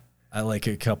 I like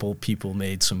a couple people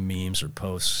made some memes or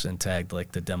posts and tagged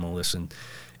like the Demo Listen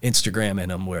Instagram in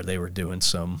them where they were doing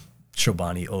some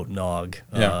Chobani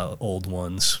Otnog old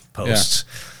ones posts.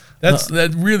 Yeah.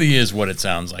 That really is what it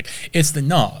sounds like. It's the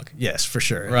Nog. Yes, for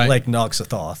sure. Right. Like Nog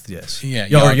Sothoth, yes. Yeah,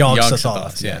 Or Yog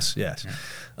Sothoth, Sothoth, yeah. yes.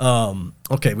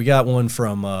 Okay, we got one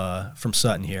from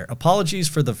Sutton here. Apologies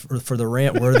for the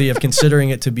rant worthy of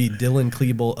considering it to be Dylan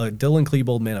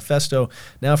Klebold manifesto.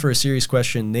 Now for a serious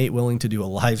question. Nate willing to do a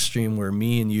live stream where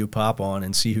me and you pop on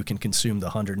and see who can consume the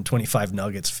 125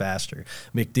 nuggets faster.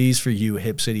 McD's for you,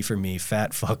 Hip City for me,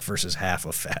 fat fuck versus half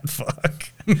a fat fuck.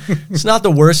 It's not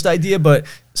the worst idea, but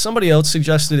somebody else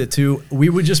suggested it too. We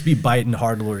would just be biting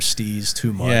Hardlore Steez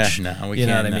too much. Yeah, no, we you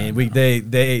know can't, what I mean?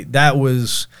 no. That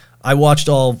was. I watched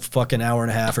all fucking hour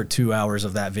and a half or 2 hours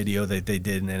of that video that they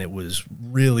did, and it was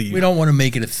really... We don't want to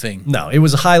make it a thing. No, it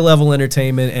was a high-level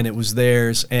entertainment, and it was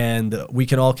theirs, and we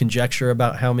can all conjecture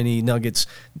about how many nuggets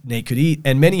Nate could eat,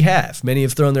 and many have. Many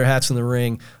have thrown their hats in the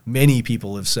ring. Many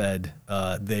people have said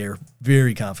they're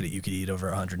very confident you could eat over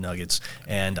 100 nuggets,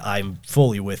 and I'm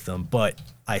fully with them, but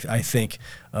I think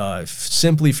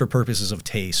simply for purposes of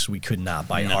taste, we could not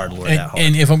bite Hardlore that hard.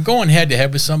 And if I'm going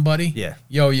head-to-head with somebody,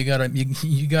 you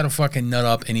gotta fucking nut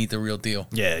up and eat the real deal.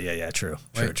 Yeah. True.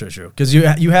 Right. True. Because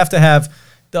you have to have.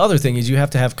 The other thing is you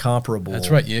have to have comparable. That's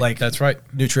right. That's right.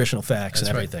 Nutritional facts That's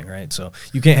and everything, right? So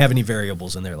you can't have any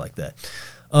variables in there like that.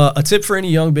 A tip for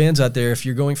any young bands out there: if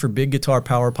you're going for big guitar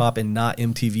power pop and not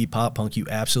MTV pop punk, you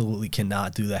absolutely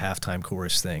cannot do the halftime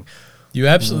chorus thing. You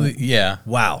absolutely, yeah.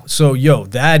 Wow. So,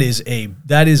 that is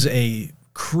a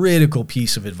critical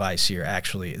piece of advice here,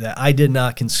 actually, that I did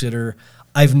not consider.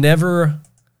 I've never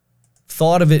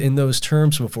thought of it in those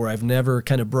terms before. I've never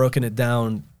kind of broken it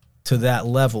down to that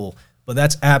level, but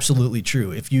that's absolutely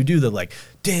true. If you do the like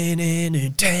with the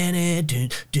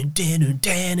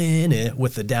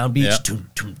downbeats,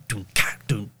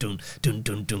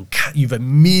 you've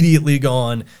immediately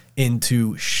gone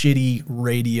into shitty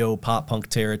radio pop punk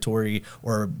territory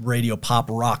or radio pop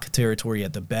rock territory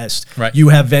at the best. Right. You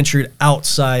have ventured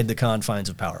outside the confines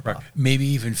of power pop. Maybe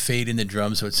even fade in the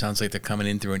drums so it sounds like they're coming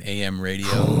in through an AM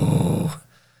radio.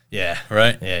 Yeah.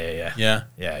 Right?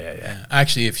 Yeah.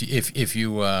 Actually, if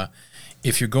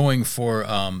you're going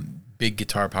for big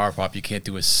guitar power pop, you can't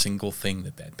do a single thing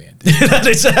that band did. That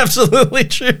is absolutely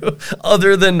true.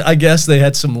 Other than, I guess, they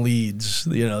had some leads,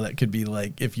 that could be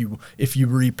like, if you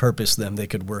repurpose them, they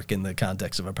could work in the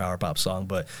context of a power pop song.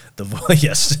 But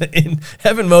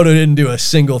Heaven Moto didn't do a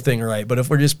single thing right. But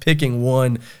if we're just picking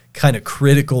one kind of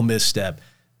critical misstep,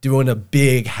 doing a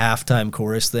big halftime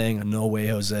chorus thing, no way,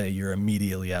 Jose, you're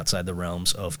immediately outside the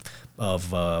realms of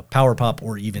power pop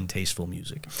or even tasteful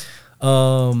music.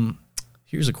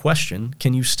 Here's a question.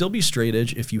 Can you still be straight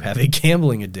edge if you have a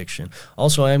gambling addiction?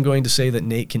 Also, I am going to say that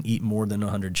Nate can eat more than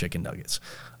 100 chicken nuggets.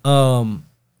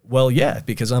 Well, yeah,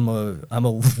 because I'm a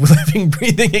living,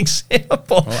 breathing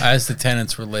example. Well, as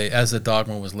the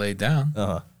dogma was laid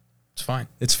down, it's fine.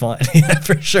 It's fine, yeah,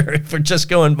 for sure. If we're just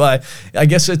going by, I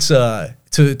guess it's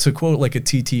to quote like a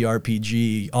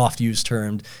TTRPG oft-used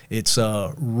term, it's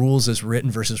rules as written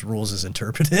versus rules as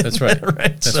interpreted. That's right.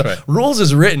 Right. That's right. Rules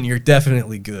as written, you're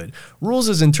definitely good. Rules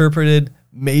as interpreted,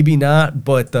 maybe not,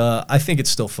 but I think it's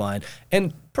still fine.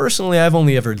 And personally, I've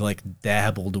only ever like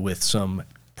dabbled with some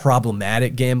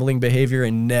problematic gambling behavior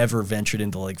and never ventured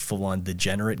into like full-on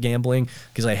degenerate gambling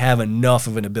because I have enough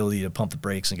of an ability to pump the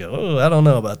brakes and go, oh, I don't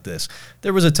know about this.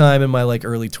 There was a time in my like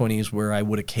early 20s where I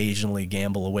would occasionally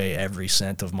gamble away every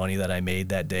cent of money that I made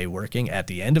that day working at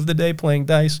the end of the day playing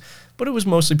dice, but it was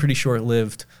mostly pretty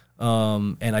short-lived.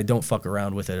 And I don't fuck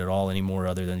around with it at all anymore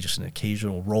other than just an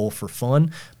occasional roll for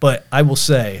fun. But I will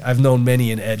say I've known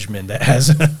many an edgeman that has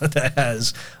that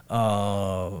has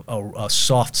a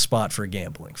soft spot for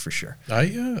gambling for sure.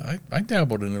 I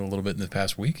dabbled in it a little bit in the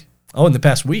past week. Oh, in the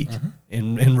past week?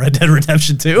 In Red Dead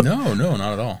Redemption 2? No,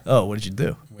 not at all. Oh, what did you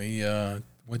do? We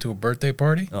went to a birthday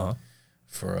party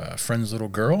for a friend's little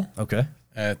girl Okay.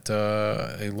 at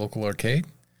a local arcade.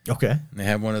 Okay. And they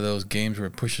have one of those games where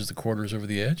it pushes the quarters over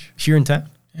the edge. Here in town?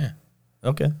 Yeah.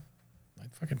 Okay. I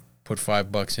fucking put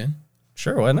 $5 in.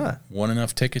 Sure, why not? Won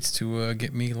enough tickets to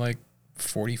get me like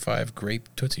 45 grape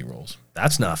Tootsie Rolls.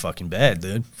 That's not fucking bad,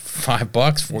 dude.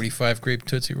 $5, 45 grape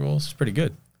Tootsie Rolls. It's pretty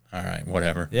good. All right,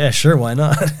 whatever. Yeah, sure, why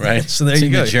not? Right? So there It's you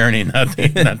in go. the journey, not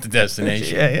the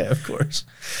destination. Yeah, of course.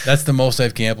 That's the most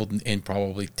I've gambled in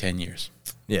probably 10 years.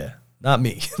 Yeah, not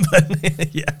me.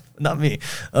 But yeah, not me.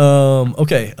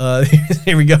 Okay,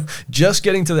 here we go. Just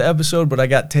getting to the episode, but I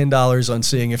got $10 on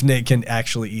seeing if Nate can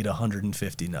actually eat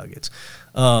 150 nuggets.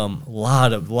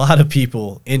 Lot of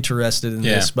people interested in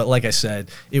this, but like I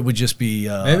said, it would just be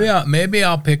Maybe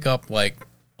I'll pick up like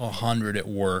 100 at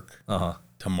work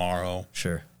tomorrow.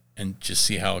 Sure. And just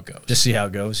see how it goes. Just see how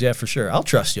it goes. Yeah, for sure. I'll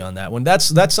trust you on that one.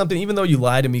 That's something. Even though you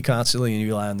lie to me constantly and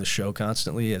you lie on the show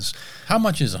constantly, is how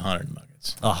much is 100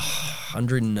 nuggets?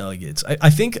 100 nuggets. I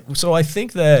think so. I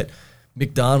think that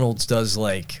McDonald's does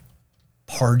like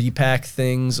party pack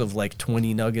things of like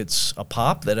 20 nuggets a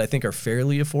pop that I think are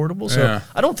fairly affordable. So Yeah.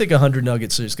 I don't think 100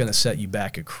 nuggets is going to set you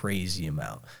back a crazy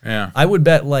amount. Yeah. I would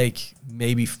bet like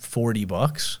maybe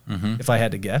 $40 if I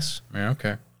had to guess. Yeah,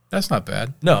 okay. That's not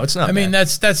bad. No, it's not. I mean, bad.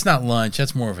 that's not lunch.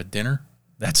 That's more of a dinner.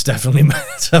 That's definitely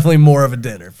more of a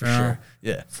dinner for sure.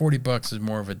 Yeah. $40 is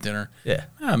more of a dinner. Yeah.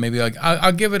 Maybe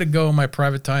I'll give it a go in my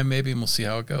private time, maybe, and we'll see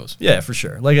how it goes. Yeah, for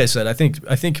sure. Like I said, I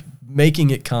think making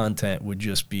it content would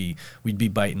just be, we'd be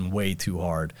biting way too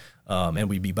hard, and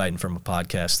we'd be biting from a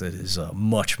podcast that is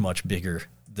much bigger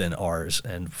than ours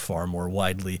and far more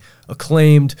widely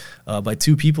acclaimed by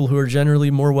two people who are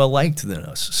generally more well liked than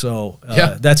us. So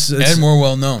that's and more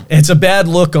well known. It's a bad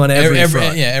look on every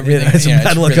front. Yeah, everything. It's a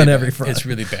bad look really on bad. every front. It's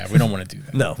really bad. We don't want to do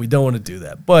that. No, we don't want to do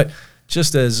that. But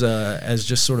just as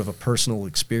just sort of a personal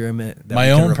experiment, that My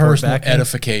we can own report personal back on.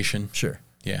 edification. Sure.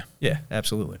 Yeah. Yeah,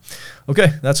 absolutely. Okay,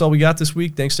 that's all we got this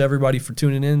week. Thanks to everybody for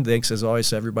tuning in. Thanks, as always,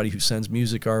 to everybody who sends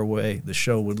music our way. The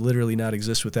show would literally not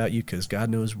exist without you because God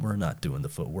knows we're not doing the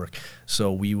footwork.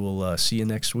 So we will see you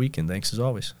next week, and thanks as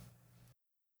always.